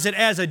recognize it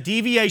as a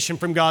deviation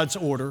from God's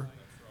order.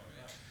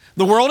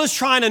 The world is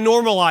trying to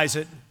normalize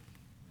it.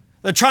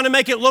 They're trying to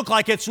make it look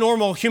like it's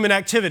normal human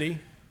activity,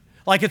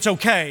 like it's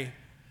okay.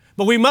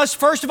 But we must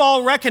first of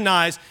all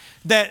recognize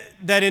that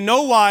in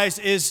no wise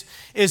is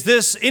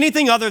this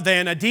anything other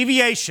than a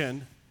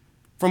deviation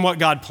from what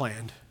God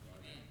planned.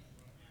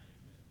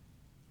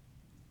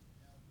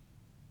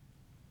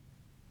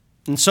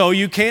 And so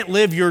you can't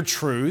live your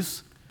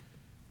truth.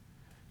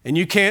 And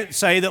you can't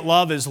say that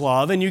love is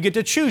love and you get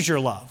to choose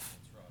your love.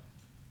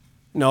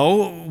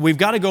 No, we've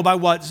got to go by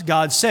what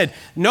God said.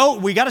 No,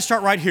 we got to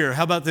start right here.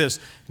 How about this?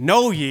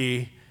 Know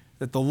ye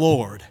that the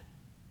Lord,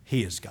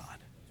 He is God.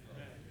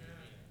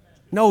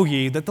 Know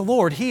ye that the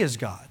Lord, He is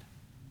God.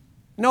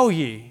 Know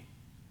ye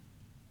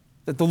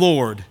that the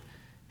Lord,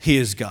 He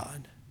is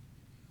God.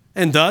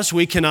 And thus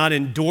we cannot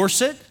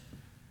endorse it.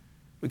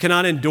 We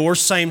cannot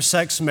endorse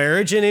same-sex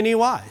marriage in any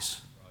wise.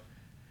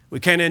 We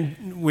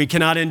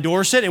cannot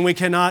endorse it and we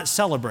cannot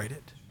celebrate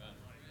it.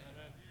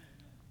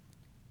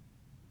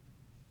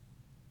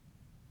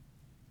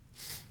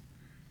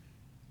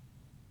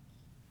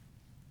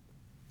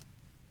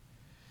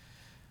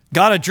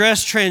 God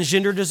addressed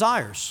transgender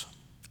desires.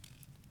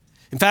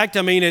 In fact,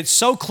 it's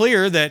so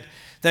clear that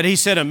He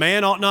said a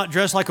man ought not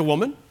dress like a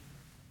woman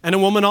and a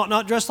woman ought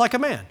not dress like a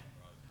man.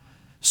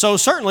 So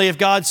certainly if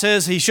God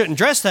says he shouldn't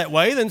dress that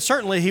way, then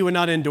certainly He would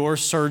not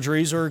endorse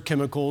surgeries or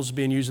chemicals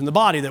being used in the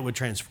body that would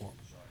transform.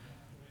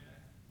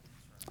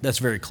 That's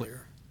very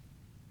clear.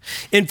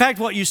 In fact,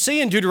 what you see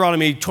in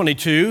Deuteronomy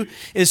 22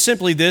 is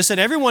simply this, that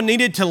everyone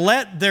needed to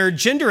let their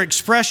gender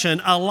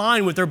expression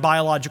align with their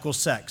biological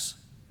sex.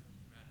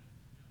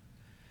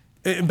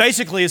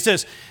 Basically, it's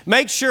this,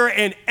 make sure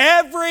in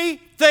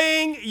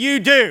everything you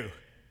do,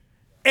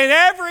 in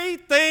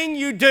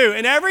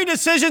every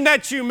decision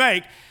that you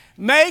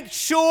make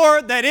sure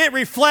that it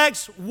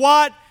reflects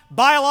what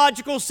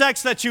biological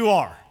sex that you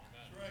are.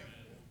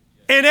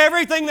 In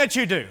everything that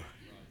you do.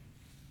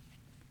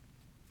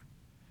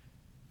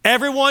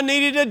 Everyone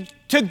needed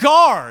to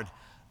guard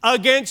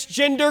against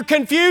gender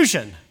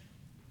confusion.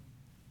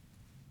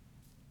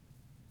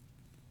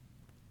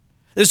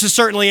 This is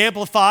certainly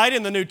amplified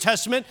in the New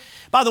Testament.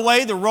 By the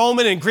way, the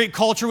Roman and Greek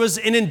culture was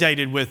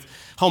inundated with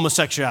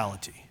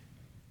homosexuality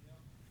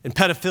and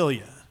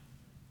pedophilia.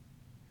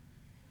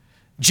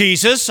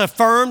 Jesus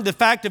affirmed the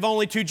fact of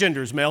only two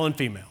genders, male and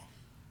female.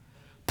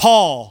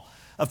 Paul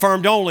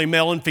affirmed only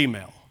male and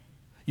female.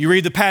 You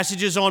read the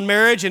passages on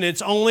marriage and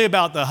it's only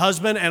about the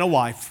husband and a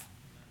wife.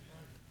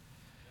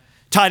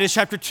 Titus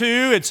chapter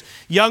 2, it's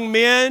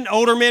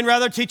older men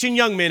rather, teaching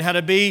young men how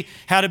to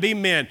be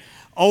men.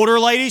 Older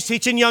ladies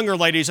teaching younger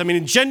ladies.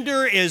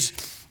 Gender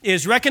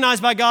is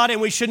recognized by God,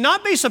 and we should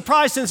not be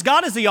surprised, since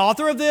God is the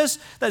author of this,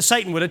 that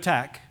Satan would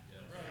attack.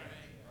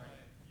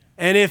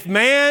 And if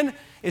man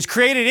is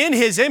created in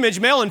His image,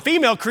 male and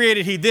female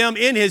created He them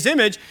in His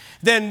image,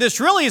 then this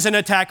really is an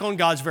attack on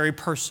God's very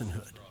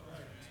personhood.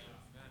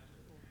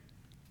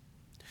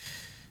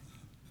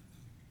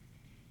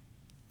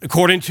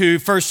 According to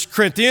 1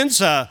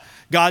 Corinthians,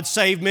 God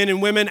saved men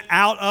and women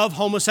out of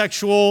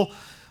homosexual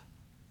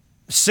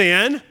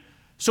sin.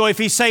 So if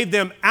He saved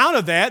them out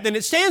of that, then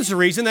it stands to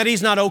reason that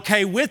He's not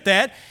okay with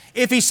that.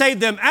 If He saved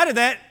them out of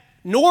that,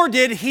 nor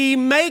did He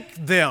make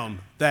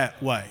them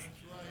that way.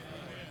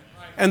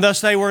 And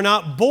thus they were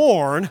not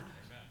born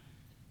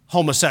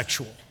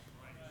homosexual.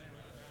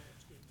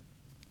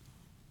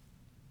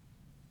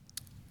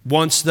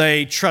 Once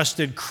they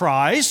trusted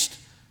Christ,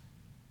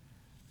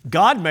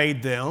 God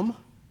made them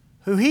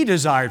who He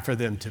desired for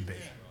them to be.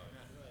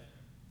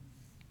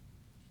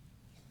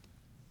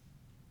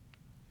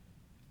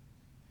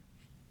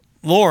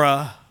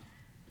 Laura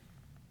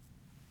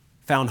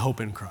found hope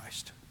in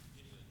Christ.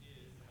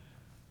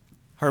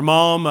 Her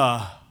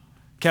mom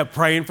kept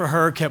praying for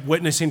her, kept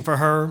witnessing to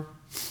her.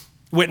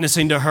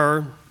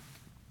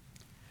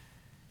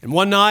 And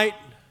one night,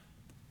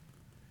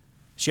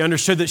 she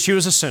understood that she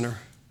was a sinner.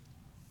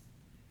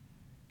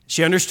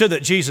 She understood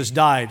that Jesus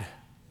died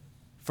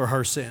for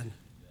her sin.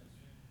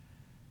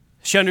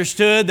 She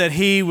understood that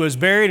He was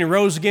buried and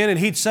rose again, and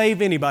He'd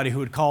save anybody who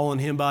would call on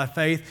Him by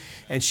faith.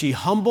 And she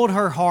humbled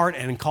her heart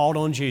and called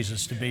on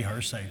Jesus to be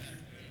her Savior.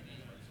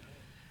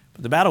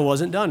 But the battle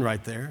wasn't done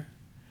right there.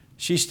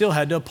 She still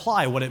had to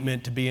apply what it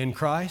meant to be in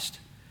Christ.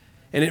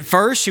 And at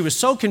first, she was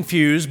so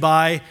confused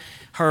by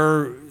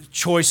her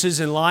choices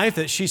in life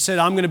that she said,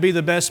 I'm going to be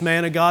the best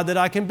man of God that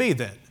I can be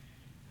then.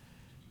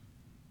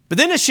 But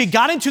then as she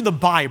got into the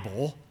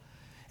Bible,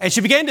 and she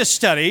began to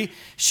study,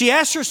 she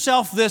asked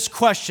herself this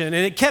question,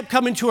 and it kept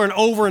coming to her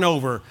over and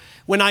over.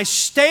 When I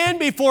stand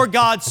before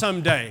God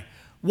someday,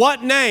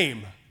 what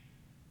name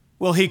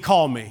will He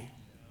call me?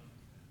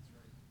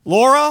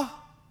 Laura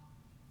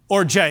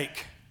or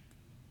Jake?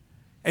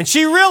 And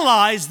she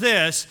realized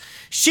this.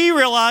 She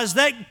realized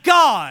that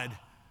God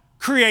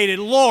created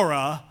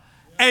Laura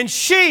and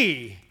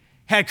she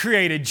had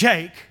created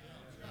Jake.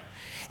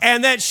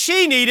 And that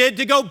she needed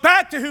to go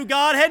back to who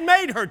God had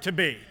made her to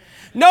be.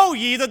 Know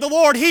ye that the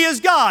Lord, He is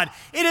God.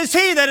 It is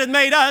He that hath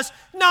made us,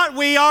 not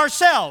we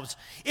ourselves.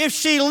 If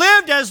she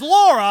lived as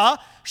Laura,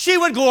 she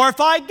would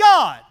glorify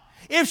God.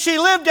 If she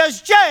lived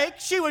as Jake,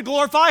 she would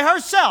glorify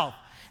herself.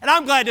 And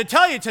I'm glad to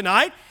tell you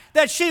tonight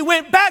that she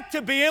went back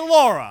to being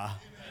Laura.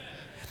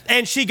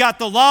 And she got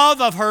the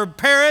love of her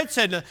parents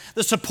and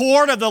the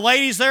support of the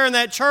ladies there in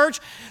that church.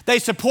 They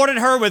supported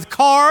her with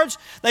cards.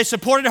 They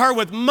supported her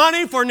with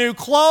money for new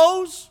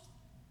clothes.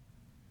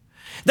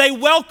 They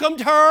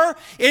welcomed her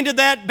into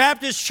that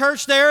Baptist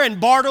church there in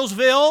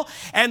Bartlesville,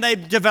 and they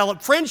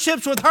developed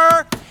friendships with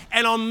her.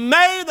 And on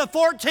May the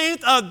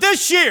 14th of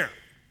this year,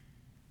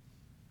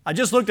 I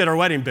just looked at her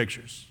wedding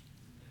pictures.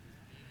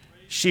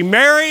 She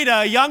married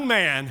a young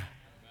man,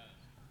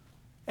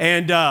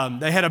 and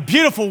they had a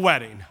beautiful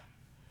wedding.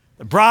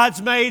 The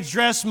bridesmaids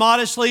dressed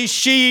modestly.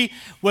 She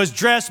was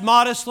dressed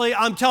modestly.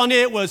 I'm telling you,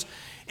 it was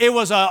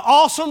an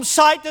awesome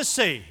sight to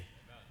see.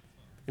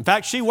 In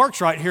fact, she works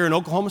right here in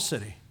Oklahoma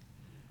City,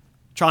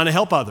 trying to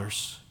help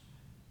others.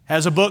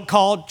 Has a book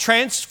called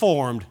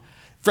from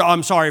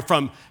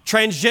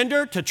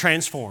Transgender to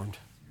Transformed.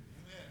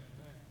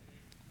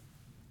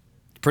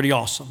 Pretty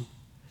awesome.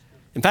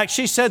 In fact,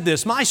 she said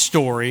this, my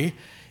story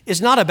is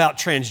not about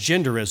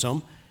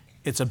transgenderism,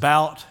 it's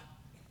about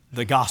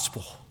the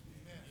gospel.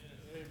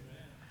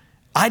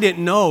 I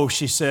didn't know,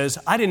 she says,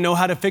 I didn't know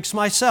how to fix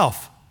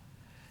myself.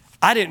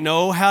 I didn't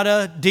know how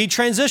to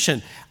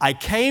detransition. I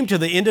came to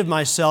the end of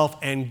myself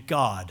and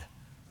God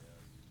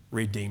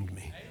redeemed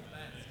me.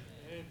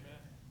 Amen.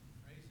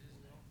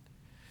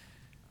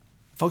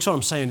 Folks, what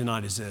I'm saying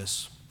tonight is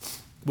this.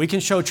 We can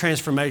show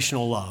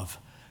transformational love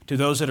to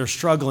those that are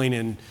struggling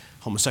in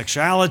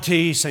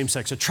homosexuality,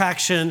 same-sex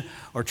attraction,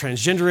 or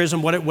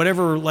transgenderism,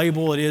 whatever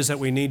label it is that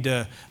we need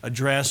to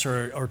address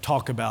or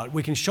talk about.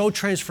 We can show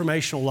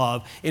transformational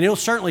love, and it'll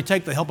certainly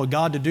take the help of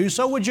God to do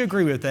so. Would you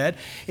agree with that?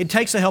 It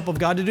takes the help of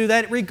God to do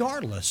that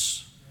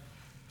regardless.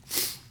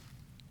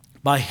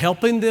 By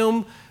helping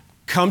them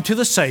come to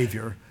the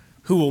Savior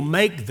who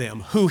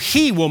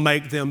He will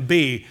make them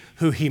be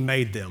who He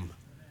made them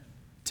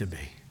to be.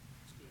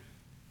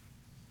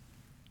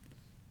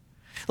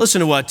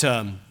 Listen to what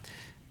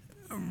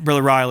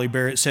Brother Riley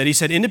Barrett said. He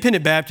said,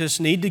 independent Baptists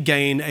need to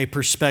gain a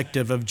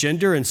perspective of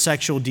gender and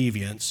sexual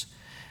deviance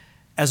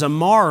as a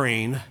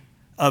marring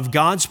of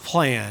God's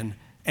plan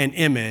and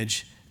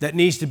image that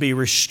needs to be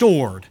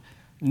restored,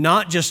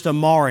 not just a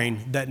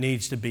marring that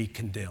needs to be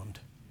condemned.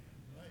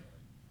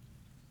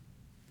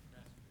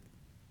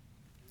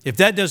 If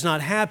that does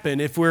not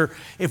happen, if we're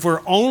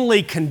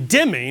only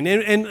condemning,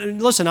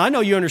 and listen, I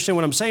know you understand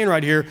what I'm saying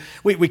right here.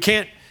 We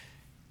can't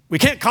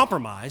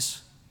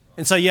compromise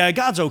and say, yeah,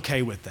 God's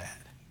okay with that,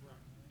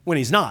 when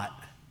He's not.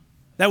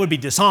 That would be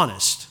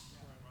dishonest.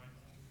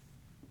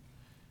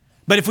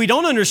 But if we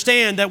don't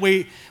understand that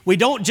we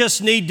don't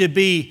just need to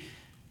be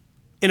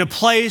in a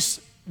place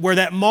where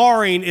that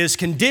marring is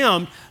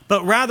condemned,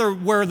 but rather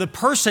where the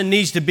person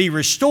needs to be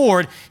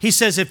restored, he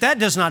says if that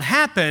does not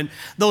happen,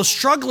 those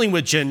struggling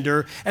with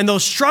gender and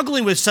those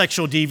struggling with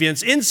sexual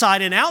deviance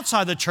inside and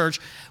outside the church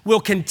will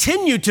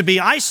continue to be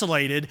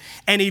isolated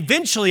and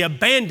eventually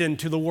abandoned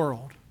to the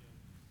world.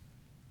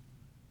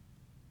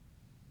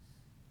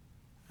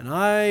 And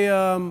I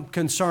am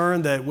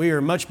concerned that we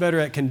are much better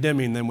at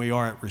condemning than we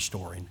are at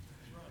restoring.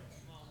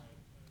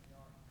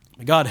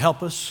 May God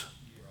help us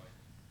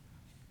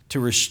to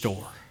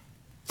restore.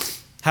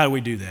 How do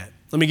we do that?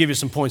 Let me give you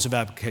some points of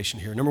application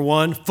here. Number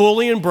one,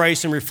 fully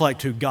embrace and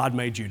reflect who God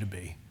made you to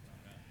be.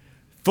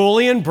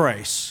 Fully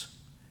embrace.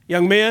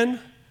 Young men,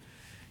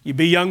 you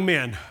be young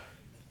men.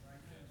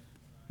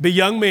 Be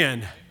young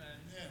men.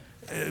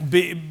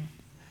 Be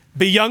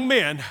young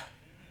men.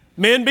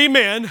 Men be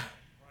men.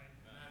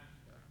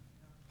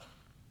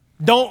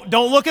 Don't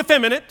look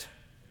effeminate.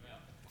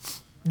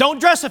 Don't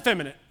dress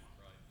effeminate.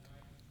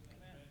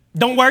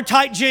 Don't wear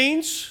tight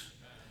jeans,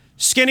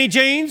 skinny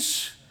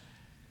jeans.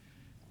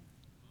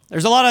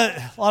 There's a lot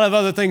of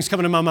other things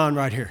coming to my mind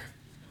right here.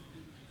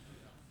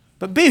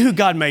 But be who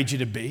God made you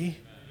to be.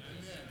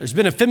 There's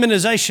been a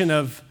feminization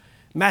of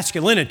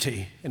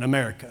masculinity in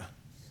America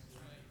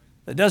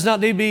that does not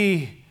need to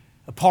be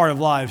a part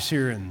of lives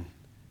here in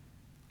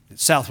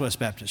Southwest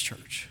Baptist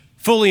Church.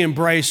 Fully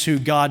embrace who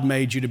God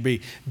made you to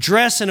be.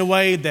 Dress in a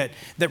way that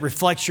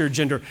reflects your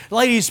gender.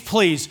 Ladies,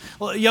 please.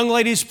 Young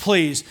ladies,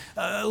 please.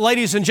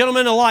 Ladies and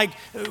gentlemen alike,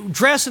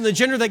 dress in the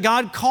gender that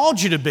God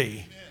called you to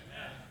be.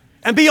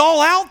 And be all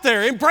out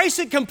there. Embrace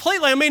it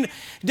completely. I mean,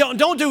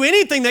 don't do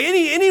anything that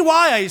any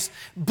wise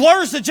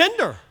blurs the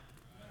gender.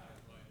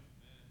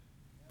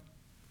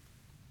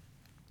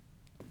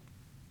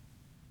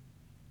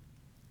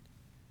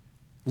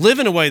 Live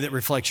in a way that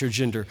reflects your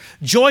gender.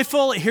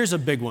 Joyful, here's a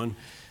big one.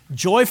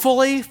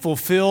 Joyfully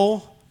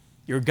fulfill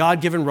your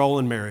God-given role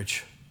in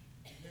marriage.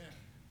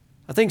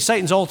 I think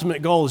Satan's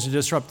ultimate goal is to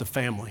disrupt the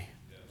family.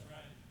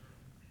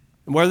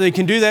 And whether he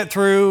can do that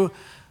through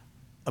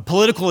a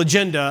political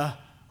agenda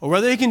or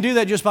whether he can do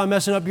that just by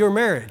messing up your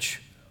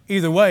marriage,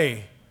 either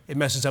way, it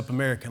messes up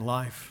American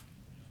life.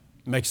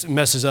 It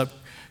messes up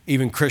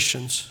even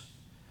Christians.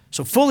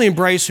 So fully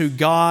embrace who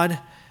God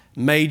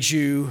made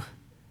you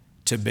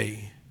to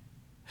be.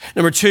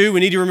 Number two,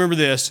 we need to remember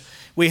this.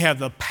 We have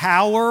the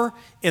power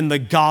in the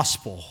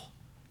gospel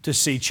to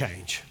see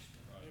change.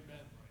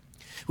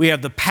 We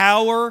have the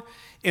power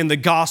in the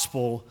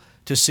gospel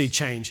to see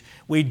change.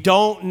 We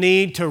don't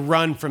need to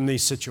run from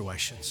these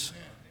situations.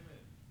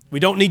 We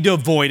don't need to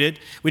avoid it.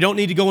 We don't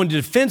need to go into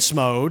defense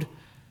mode.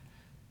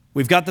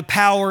 We've got the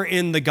power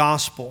in the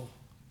gospel.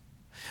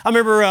 I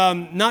remember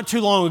not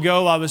too long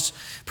ago, I was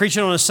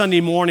preaching on a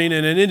Sunday morning,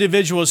 and an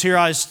individual was here.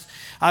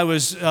 I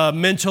was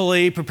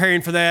mentally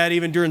preparing for that.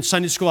 Even during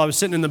Sunday school, I was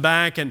sitting in the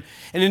back, and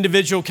an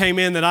individual came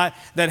in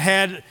that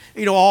had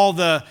all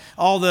the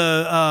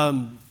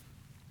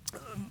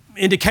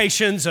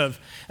indications of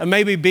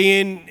maybe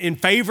being in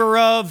favor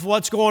of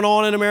what's going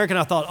on in America. And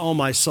I thought, oh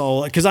my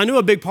soul, because I knew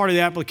a big part of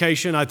the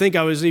application. I think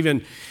I was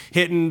even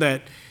hitting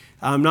that.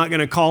 I'm not going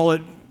to call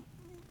it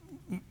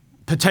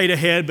Potato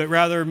Head, but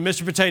rather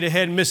Mr. Potato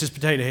Head and Mrs.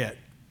 Potato Head.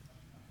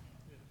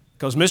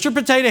 Because Mr.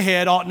 Potato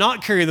Head ought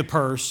not carry the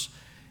purse,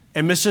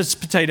 and Mrs.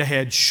 Potato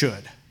Head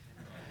should.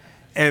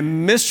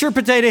 And Mr.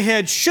 Potato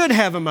Head should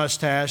have a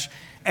mustache,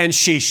 and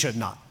she should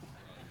not.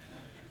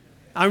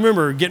 I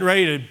remember getting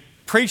ready to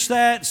preach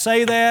that,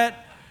 say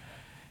that,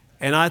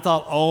 and I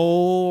thought,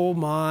 oh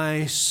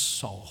my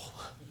soul.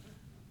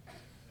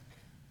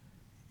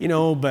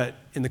 But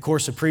in the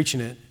course of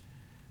preaching it,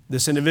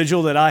 this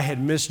individual that I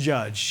had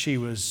misjudged, she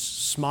was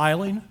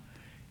smiling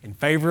in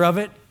favor of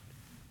it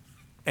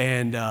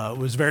and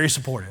was very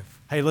supportive.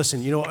 Hey,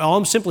 listen, all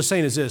I'm simply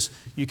saying is this: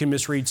 you can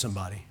misread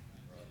somebody.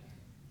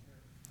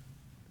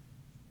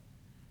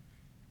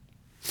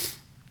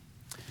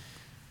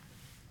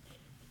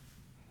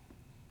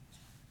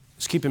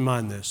 Let's keep in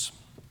mind this.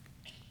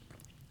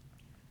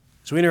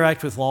 As we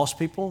interact with lost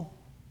people,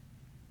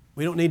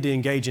 we don't need to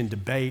engage in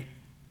debate.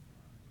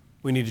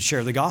 We need to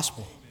share the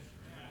gospel.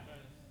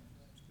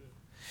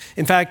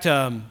 In fact,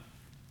 I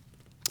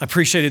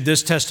appreciated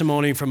this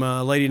testimony from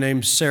a lady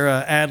named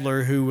Sarah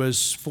Adler, who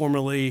was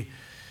formerly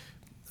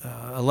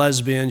a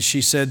lesbian.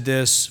 She said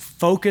this: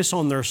 focus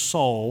on their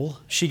soul.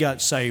 She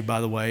got saved,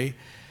 by the way.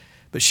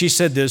 But she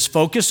said this: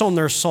 focus on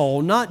their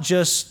soul, not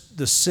just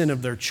the sin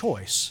of their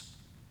choice.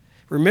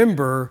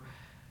 Remember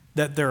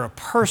that they're a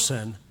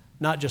person,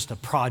 not just a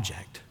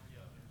project.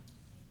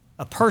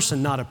 A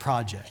person, not a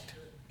project.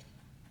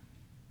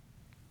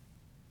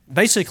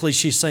 Basically,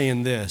 she's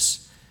saying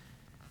this: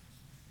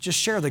 just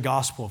share the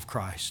gospel of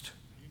Christ.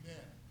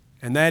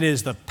 And that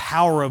is the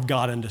power of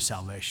God unto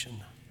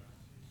salvation.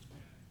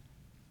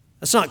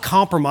 That's not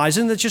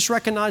compromising, that's just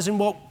recognizing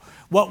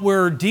what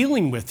we're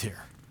dealing with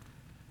here.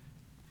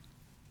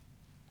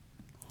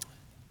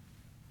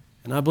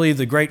 And I believe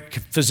the great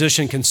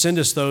physician can send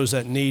us those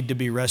that need to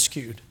be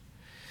rescued.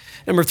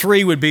 Number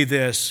three would be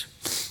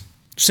this: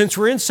 since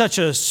we're in such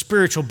a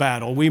spiritual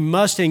battle, we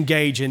must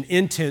engage in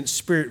intense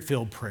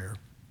spirit-filled prayer.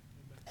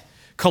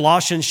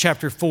 Colossians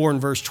chapter 4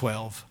 and verse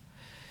 12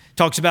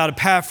 talks about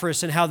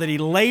Epaphras and how that he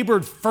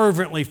labored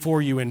fervently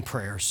for you in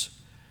prayers.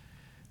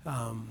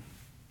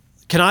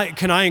 Can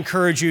I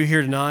encourage you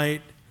here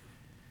tonight?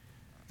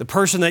 The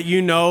person that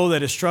you know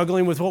that is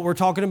struggling with what we're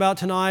talking about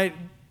tonight,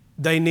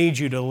 they need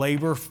you to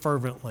labor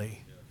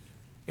fervently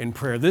in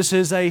prayer. This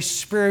is a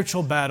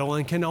spiritual battle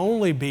and can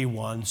only be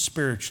won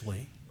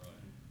spiritually.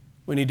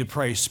 We need to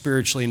pray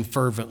spiritually and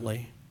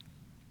fervently.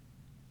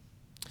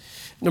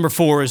 Number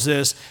 4 is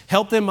this: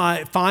 help them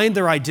find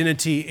their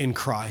identity in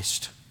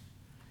Christ.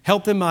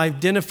 Help them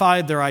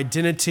identify their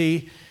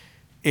identity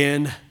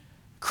in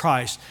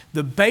Christ.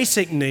 The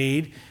basic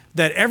need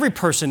that every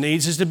person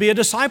needs is to be a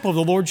disciple of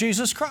the Lord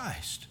Jesus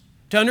Christ,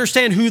 to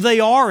understand who they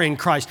are in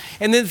Christ.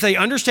 And then if they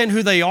understand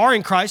who they are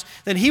in Christ,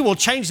 then He will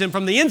change them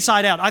from the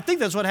inside out. I think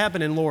that's what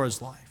happened in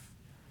Laura's life.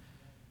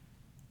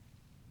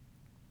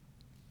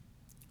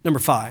 Number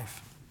 5.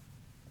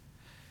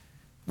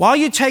 While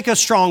we take a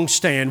strong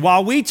stand,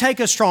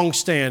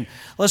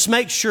 let's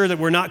make sure that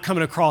we're not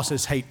coming across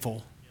as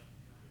hateful.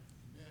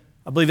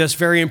 I believe that's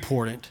very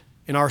important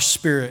in our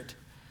spirit.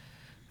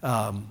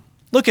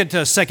 Look at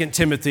 2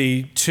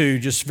 Timothy 2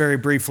 just very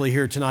briefly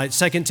here tonight.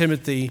 2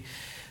 Timothy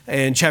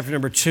and chapter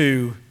number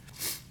 2.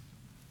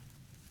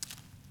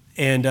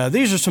 And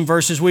these are some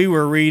verses we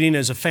were reading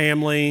as a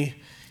family,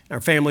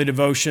 our family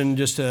devotion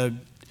just a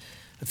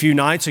few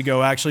nights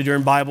ago, actually,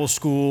 during Bible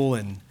school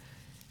and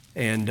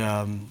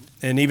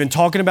even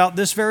talking about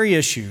this very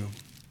issue,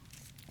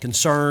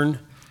 concern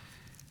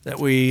that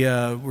we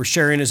were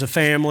sharing as a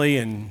family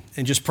and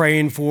just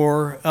praying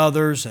for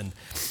others.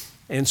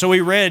 And so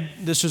we read,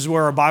 this is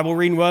where our Bible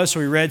reading was, so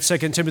we read 2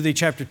 Timothy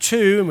chapter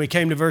 2, and we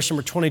came to verse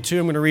number 22.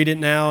 I'm going to read it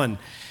now. And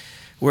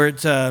where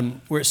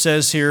it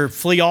says here,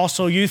 flee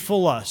also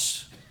youthful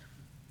lusts.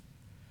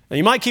 Now,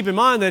 you might keep in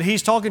mind that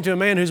he's talking to a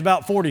man who's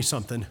about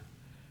 40-something.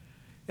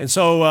 And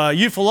so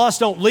youthful lusts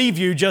don't leave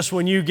you just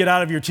when you get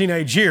out of your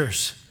teenage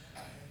years.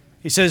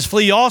 He says,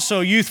 flee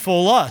also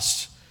youthful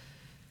lusts.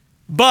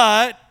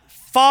 But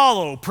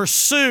follow,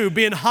 pursue,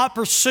 be in hot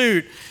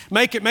pursuit.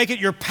 Make it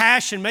your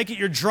passion, make it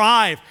your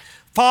drive.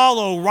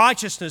 Follow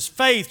righteousness,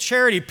 faith,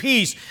 charity,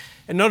 peace.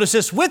 And notice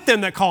this, with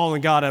them that call on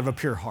God out of a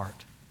pure heart.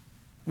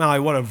 My,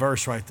 what a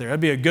verse right there. That'd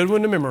be a good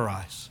one to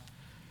memorize.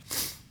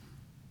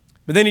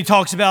 But then he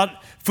talks about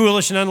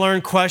foolish and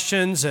unlearned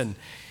questions and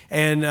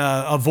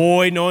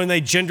avoid knowing they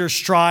gender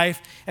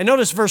strife. And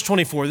notice verse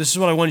 24. This is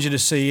what I wanted you to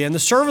see. And the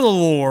servant of the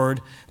Lord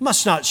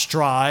must not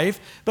strive,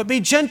 but be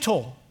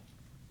gentle.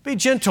 Be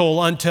gentle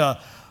unto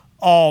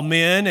all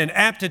men and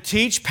apt to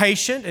teach,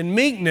 patient and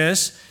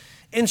meekness,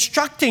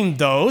 instructing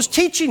those,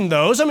 teaching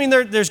those. I mean,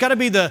 there's got to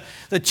be the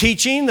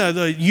teaching,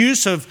 the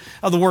use of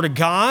the Word of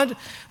God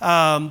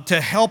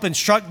to help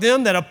instruct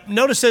them that,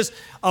 notice this,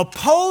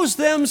 oppose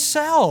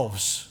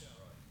themselves.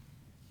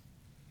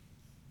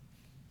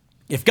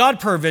 If God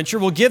peradventure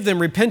will give them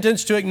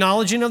repentance to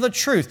acknowledging of the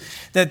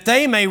truth, that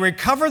they may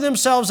recover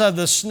themselves out of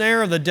the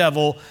snare of the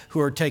devil, who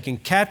are taken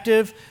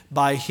captive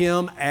by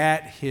him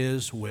at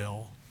his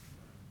will.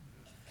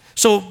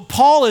 So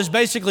Paul is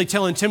basically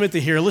telling Timothy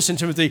here, listen,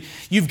 Timothy,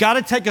 you've got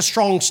to take a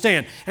strong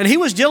stand. And he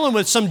was dealing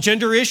with some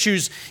gender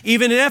issues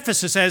even in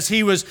Ephesus, as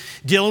he was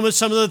dealing with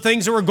some of the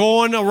things that were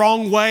going a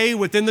wrong way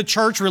within the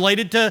church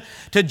related to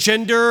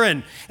gender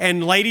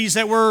and ladies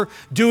that were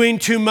doing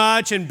too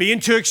much and being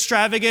too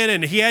extravagant.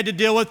 And he had to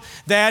deal with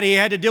that. He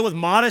had to deal with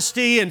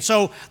modesty. And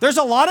so there's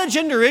a lot of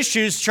gender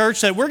issues, church,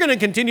 that we're going to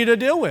continue to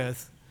deal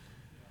with.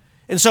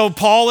 And so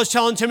Paul is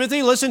telling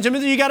Timothy, listen,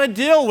 Timothy, you got to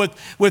deal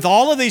with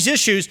all of these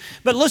issues.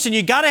 But listen,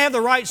 you got to have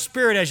the right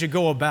spirit as you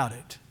go about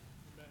it.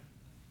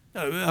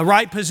 A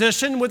right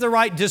position with the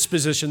right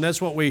disposition.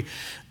 That's what we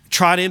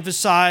try to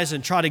emphasize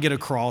and try to get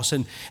across.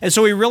 And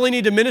so we really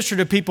need to minister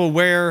to people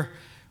where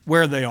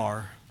they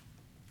are.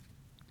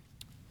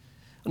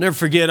 I'll never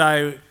forget,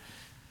 a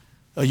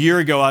year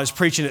ago, I was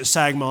preaching at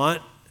Sagmont,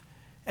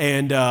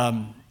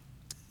 and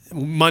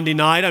Monday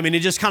night, I mean,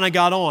 it just kind of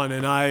got on,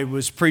 and I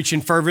was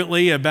preaching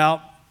fervently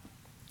about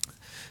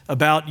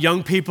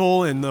young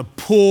people and the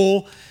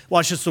pull.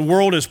 Watch this, the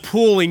world is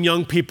pulling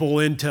young people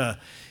into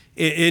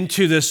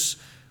this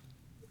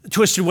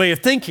twisted way of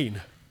thinking.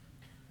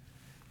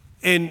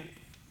 And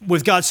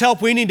with God's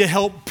help, we need to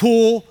help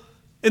pull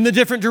in the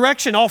different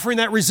direction, offering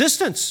that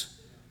resistance.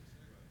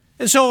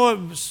 And so I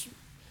was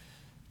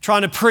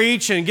trying to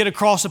preach and get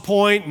across a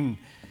point,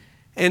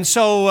 and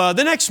so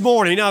the next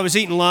morning, I was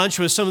eating lunch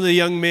with some of the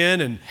young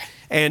men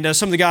and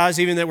some of the guys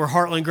even that were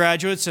Heartland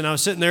graduates, and I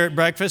was sitting there at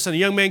breakfast, and a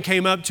young man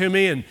came up to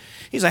me, and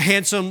he's a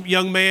handsome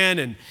young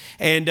man,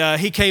 and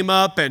he came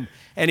up, and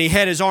he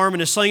had his arm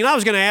in a sling, and I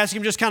was going to ask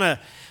him, just kind of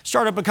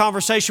start up a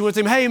conversation with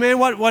him, hey man,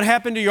 what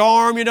happened to your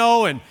arm, you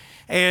know,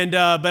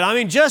 but I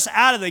mean, just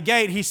out of the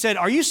gate, he said,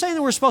 are you saying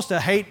that we're supposed to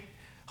hate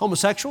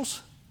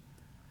homosexuals?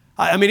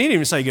 I mean, he didn't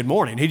even say good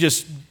morning, he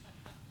just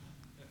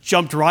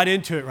jumped right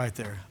into it right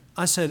there.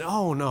 I said,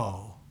 oh,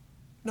 no.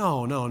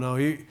 Why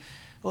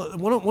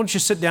don't you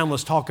sit down,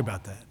 let's talk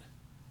about that.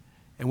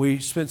 And we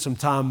spent some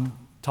time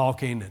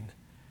talking,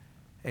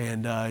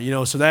 and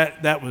so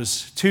that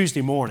was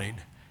Tuesday morning.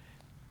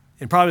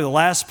 And probably the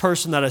last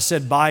person that I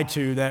said bye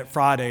to that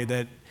Friday,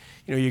 that,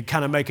 you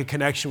kind of make a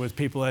connection with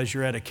people as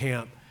you're at a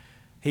camp,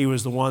 he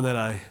was the one that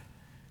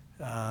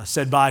I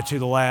said bye to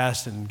the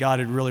last, and God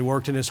had really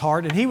worked in his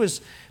heart. And he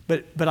was,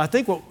 but I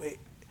think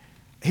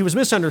he was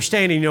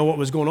misunderstanding, what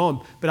was going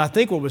on. But I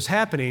think what was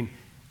happening,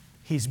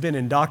 he's been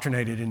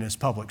indoctrinated in his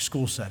public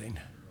school setting.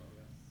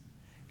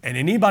 And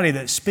anybody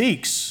that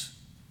speaks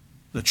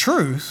the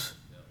truth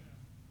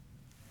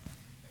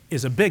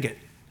is a bigot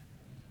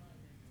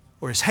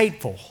or is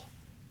hateful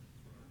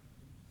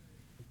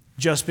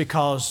just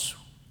because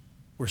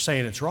we're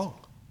saying it's wrong.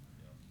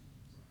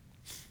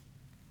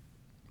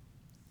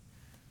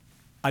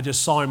 I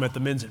just saw him at the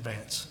men's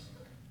advance.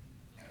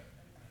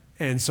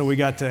 And so we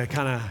got to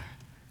kind of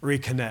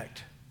reconnect.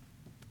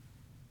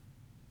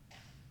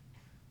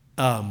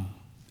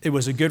 It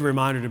was a good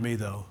reminder to me,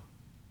 though.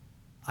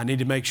 I need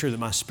to make sure that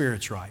my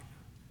spirit's right.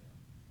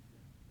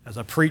 As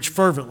I preach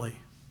fervently,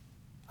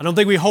 I don't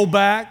think we hold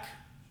back.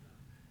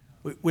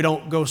 We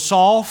don't go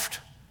soft.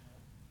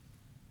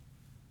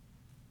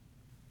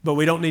 But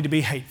we don't need to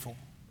be hateful.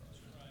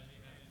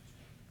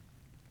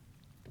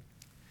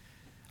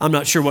 I'm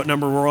not sure what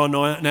number we're on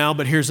now,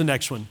 but here's the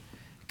next one.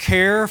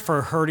 Care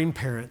for hurting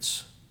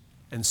parents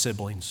and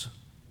siblings.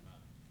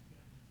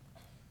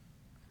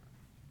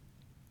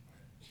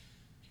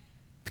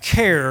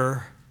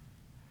 Care,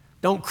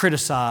 don't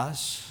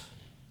criticize.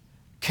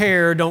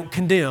 Care, don't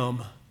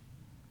condemn.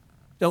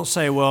 Don't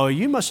say, well,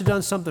 you must have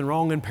done something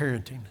wrong in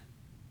parenting.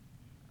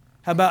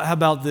 How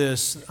about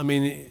this? I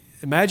mean,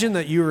 imagine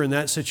that you were in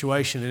that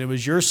situation and it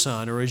was your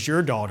son or it was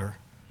your daughter.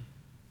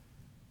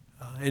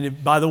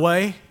 By the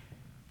way,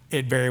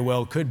 it very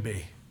well could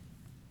be.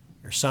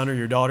 Your son or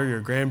your daughter,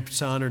 your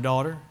grandson or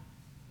daughter.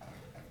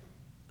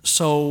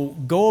 So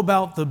go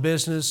about the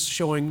business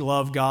showing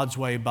love God's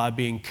way by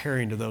being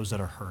caring to those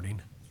that are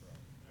hurting.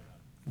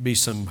 Be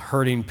some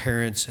hurting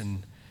parents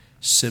and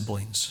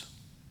siblings.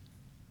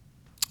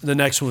 The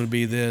next one would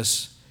be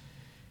this: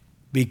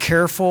 be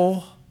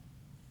careful,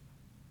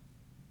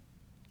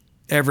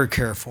 ever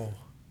careful,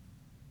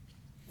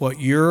 what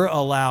you're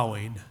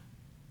allowing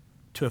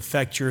to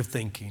affect your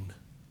thinking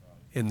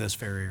in this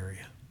very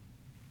area.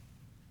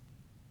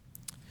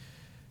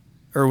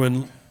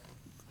 Erwin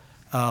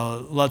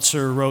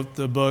Lutzer wrote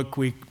the book,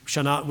 We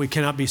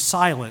Cannot Be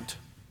Silent.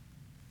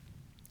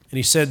 And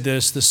he said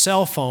this: the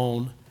cell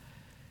phone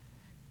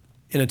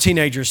in a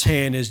teenager's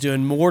hand is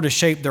doing more to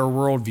shape their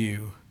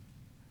worldview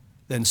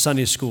than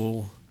Sunday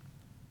school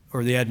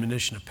or the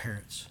admonition of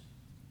parents.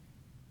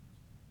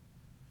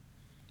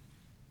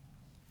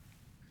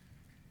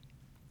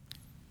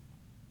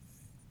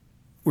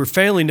 We're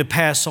failing to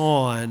pass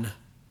on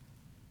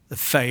the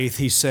faith,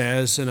 he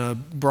says, in a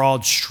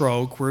broad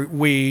stroke.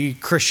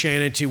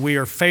 Christianity, we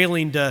are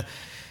failing to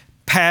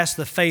pass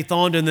the faith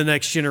on to the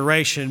next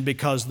generation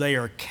because they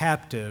are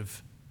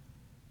captive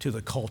to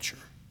the culture.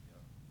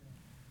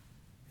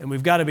 And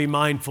we've got to be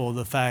mindful of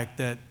the fact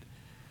that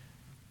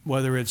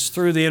whether it's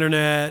through the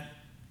internet,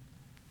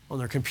 on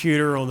their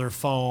computer, on their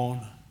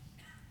phone,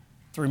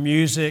 through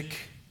music,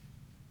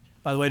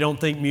 by the way, don't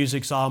think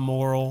music's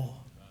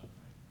amoral,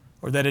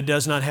 or that it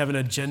does not have an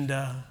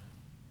agenda,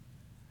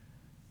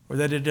 or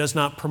that it does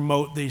not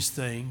promote these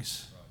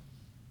things.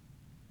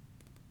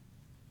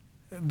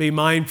 Be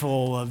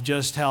mindful of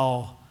just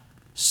how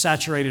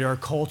saturated our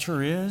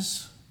culture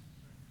is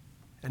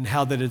and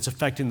how that it's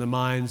affecting the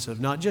minds of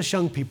not just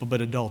young people,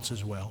 but adults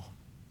as well.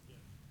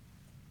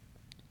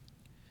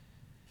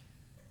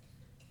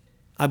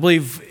 I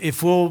believe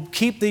if we'll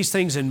keep these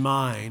things in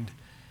mind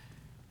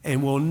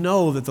and we'll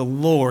know that the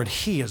Lord,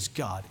 He is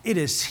God, it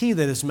is He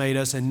that has made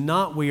us and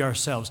not we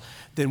ourselves,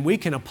 then we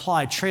can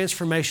apply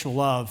transformational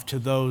love to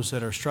those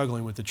that are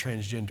struggling with the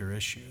transgender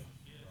issue.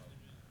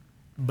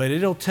 But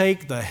it'll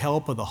take the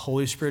help of the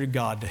Holy Spirit of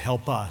God to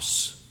help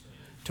us,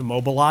 to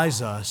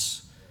mobilize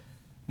us,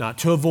 not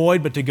to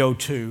avoid, but to go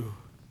to,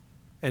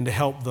 and to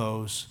help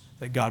those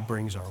that God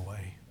brings our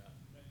way.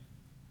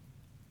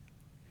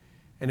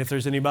 And if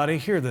there's anybody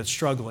here that's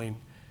struggling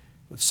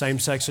with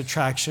same-sex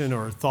attraction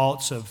or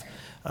thoughts of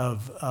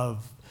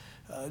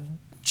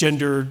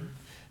gender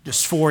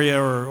dysphoria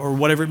or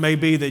whatever it may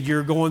be that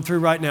you're going through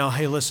right now,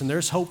 hey, listen,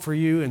 there's hope for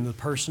you in the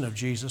person of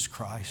Jesus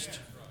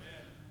Christ.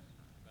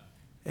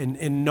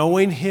 And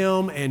knowing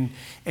Him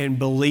and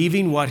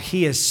believing what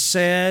He has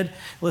said.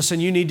 Listen,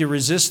 you need to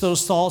resist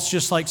those thoughts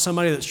just like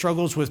somebody that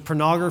struggles with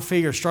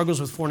pornography or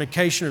struggles with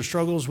fornication or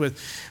struggles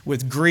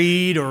with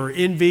greed or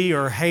envy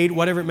or hate,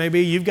 whatever it may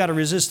be. You've got to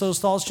resist those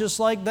thoughts just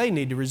like they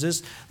need to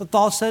resist the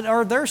thoughts that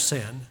are their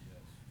sin.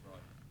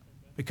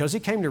 Because He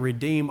came to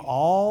redeem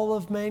all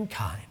of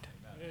mankind,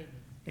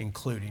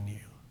 including you.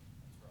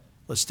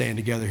 Let's stand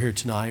together here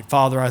tonight.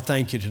 Father, I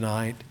thank You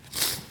tonight.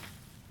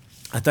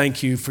 I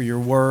thank You for Your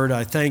word.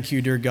 I thank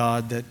You, dear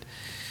God,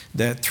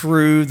 that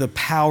through the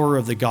power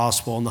of the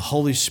gospel and the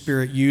Holy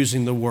Spirit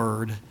using the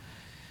word,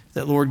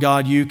 that, Lord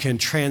God, You can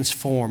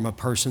transform a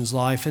person's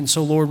life. And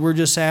so, Lord, we're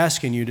just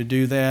asking You to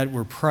do that.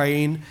 We're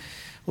praying.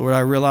 Lord, I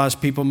realize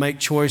people make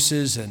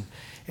choices and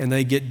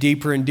they get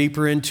deeper and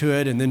deeper into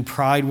it, and then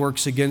pride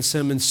works against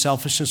them and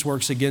selfishness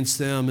works against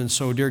them. And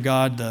so, dear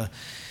God,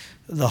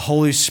 the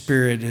Holy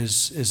Spirit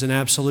is an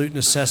absolute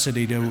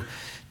necessity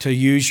to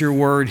use Your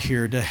word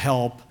here to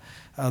help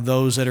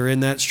those that are in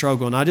that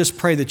struggle. And I just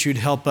pray that You'd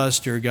help us,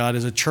 dear God,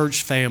 as a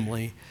church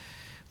family,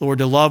 Lord,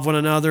 to love one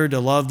another, to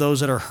love those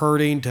that are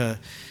hurting, to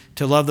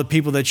love the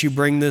people that You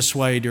bring this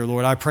way, dear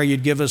Lord. I pray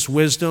You'd give us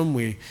wisdom.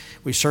 We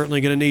certainly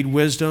going to need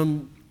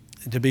wisdom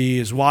to be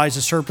as wise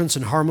as serpents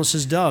and harmless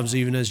as doves,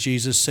 even as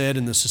Jesus said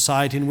in the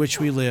society in which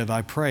we live.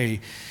 I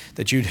pray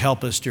that You'd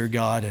help us, dear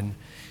God, and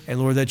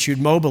Lord, that You'd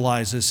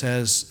mobilize us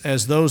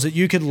as those that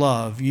You could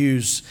love,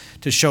 use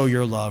to show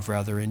Your love,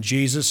 rather. In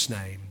Jesus'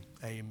 name.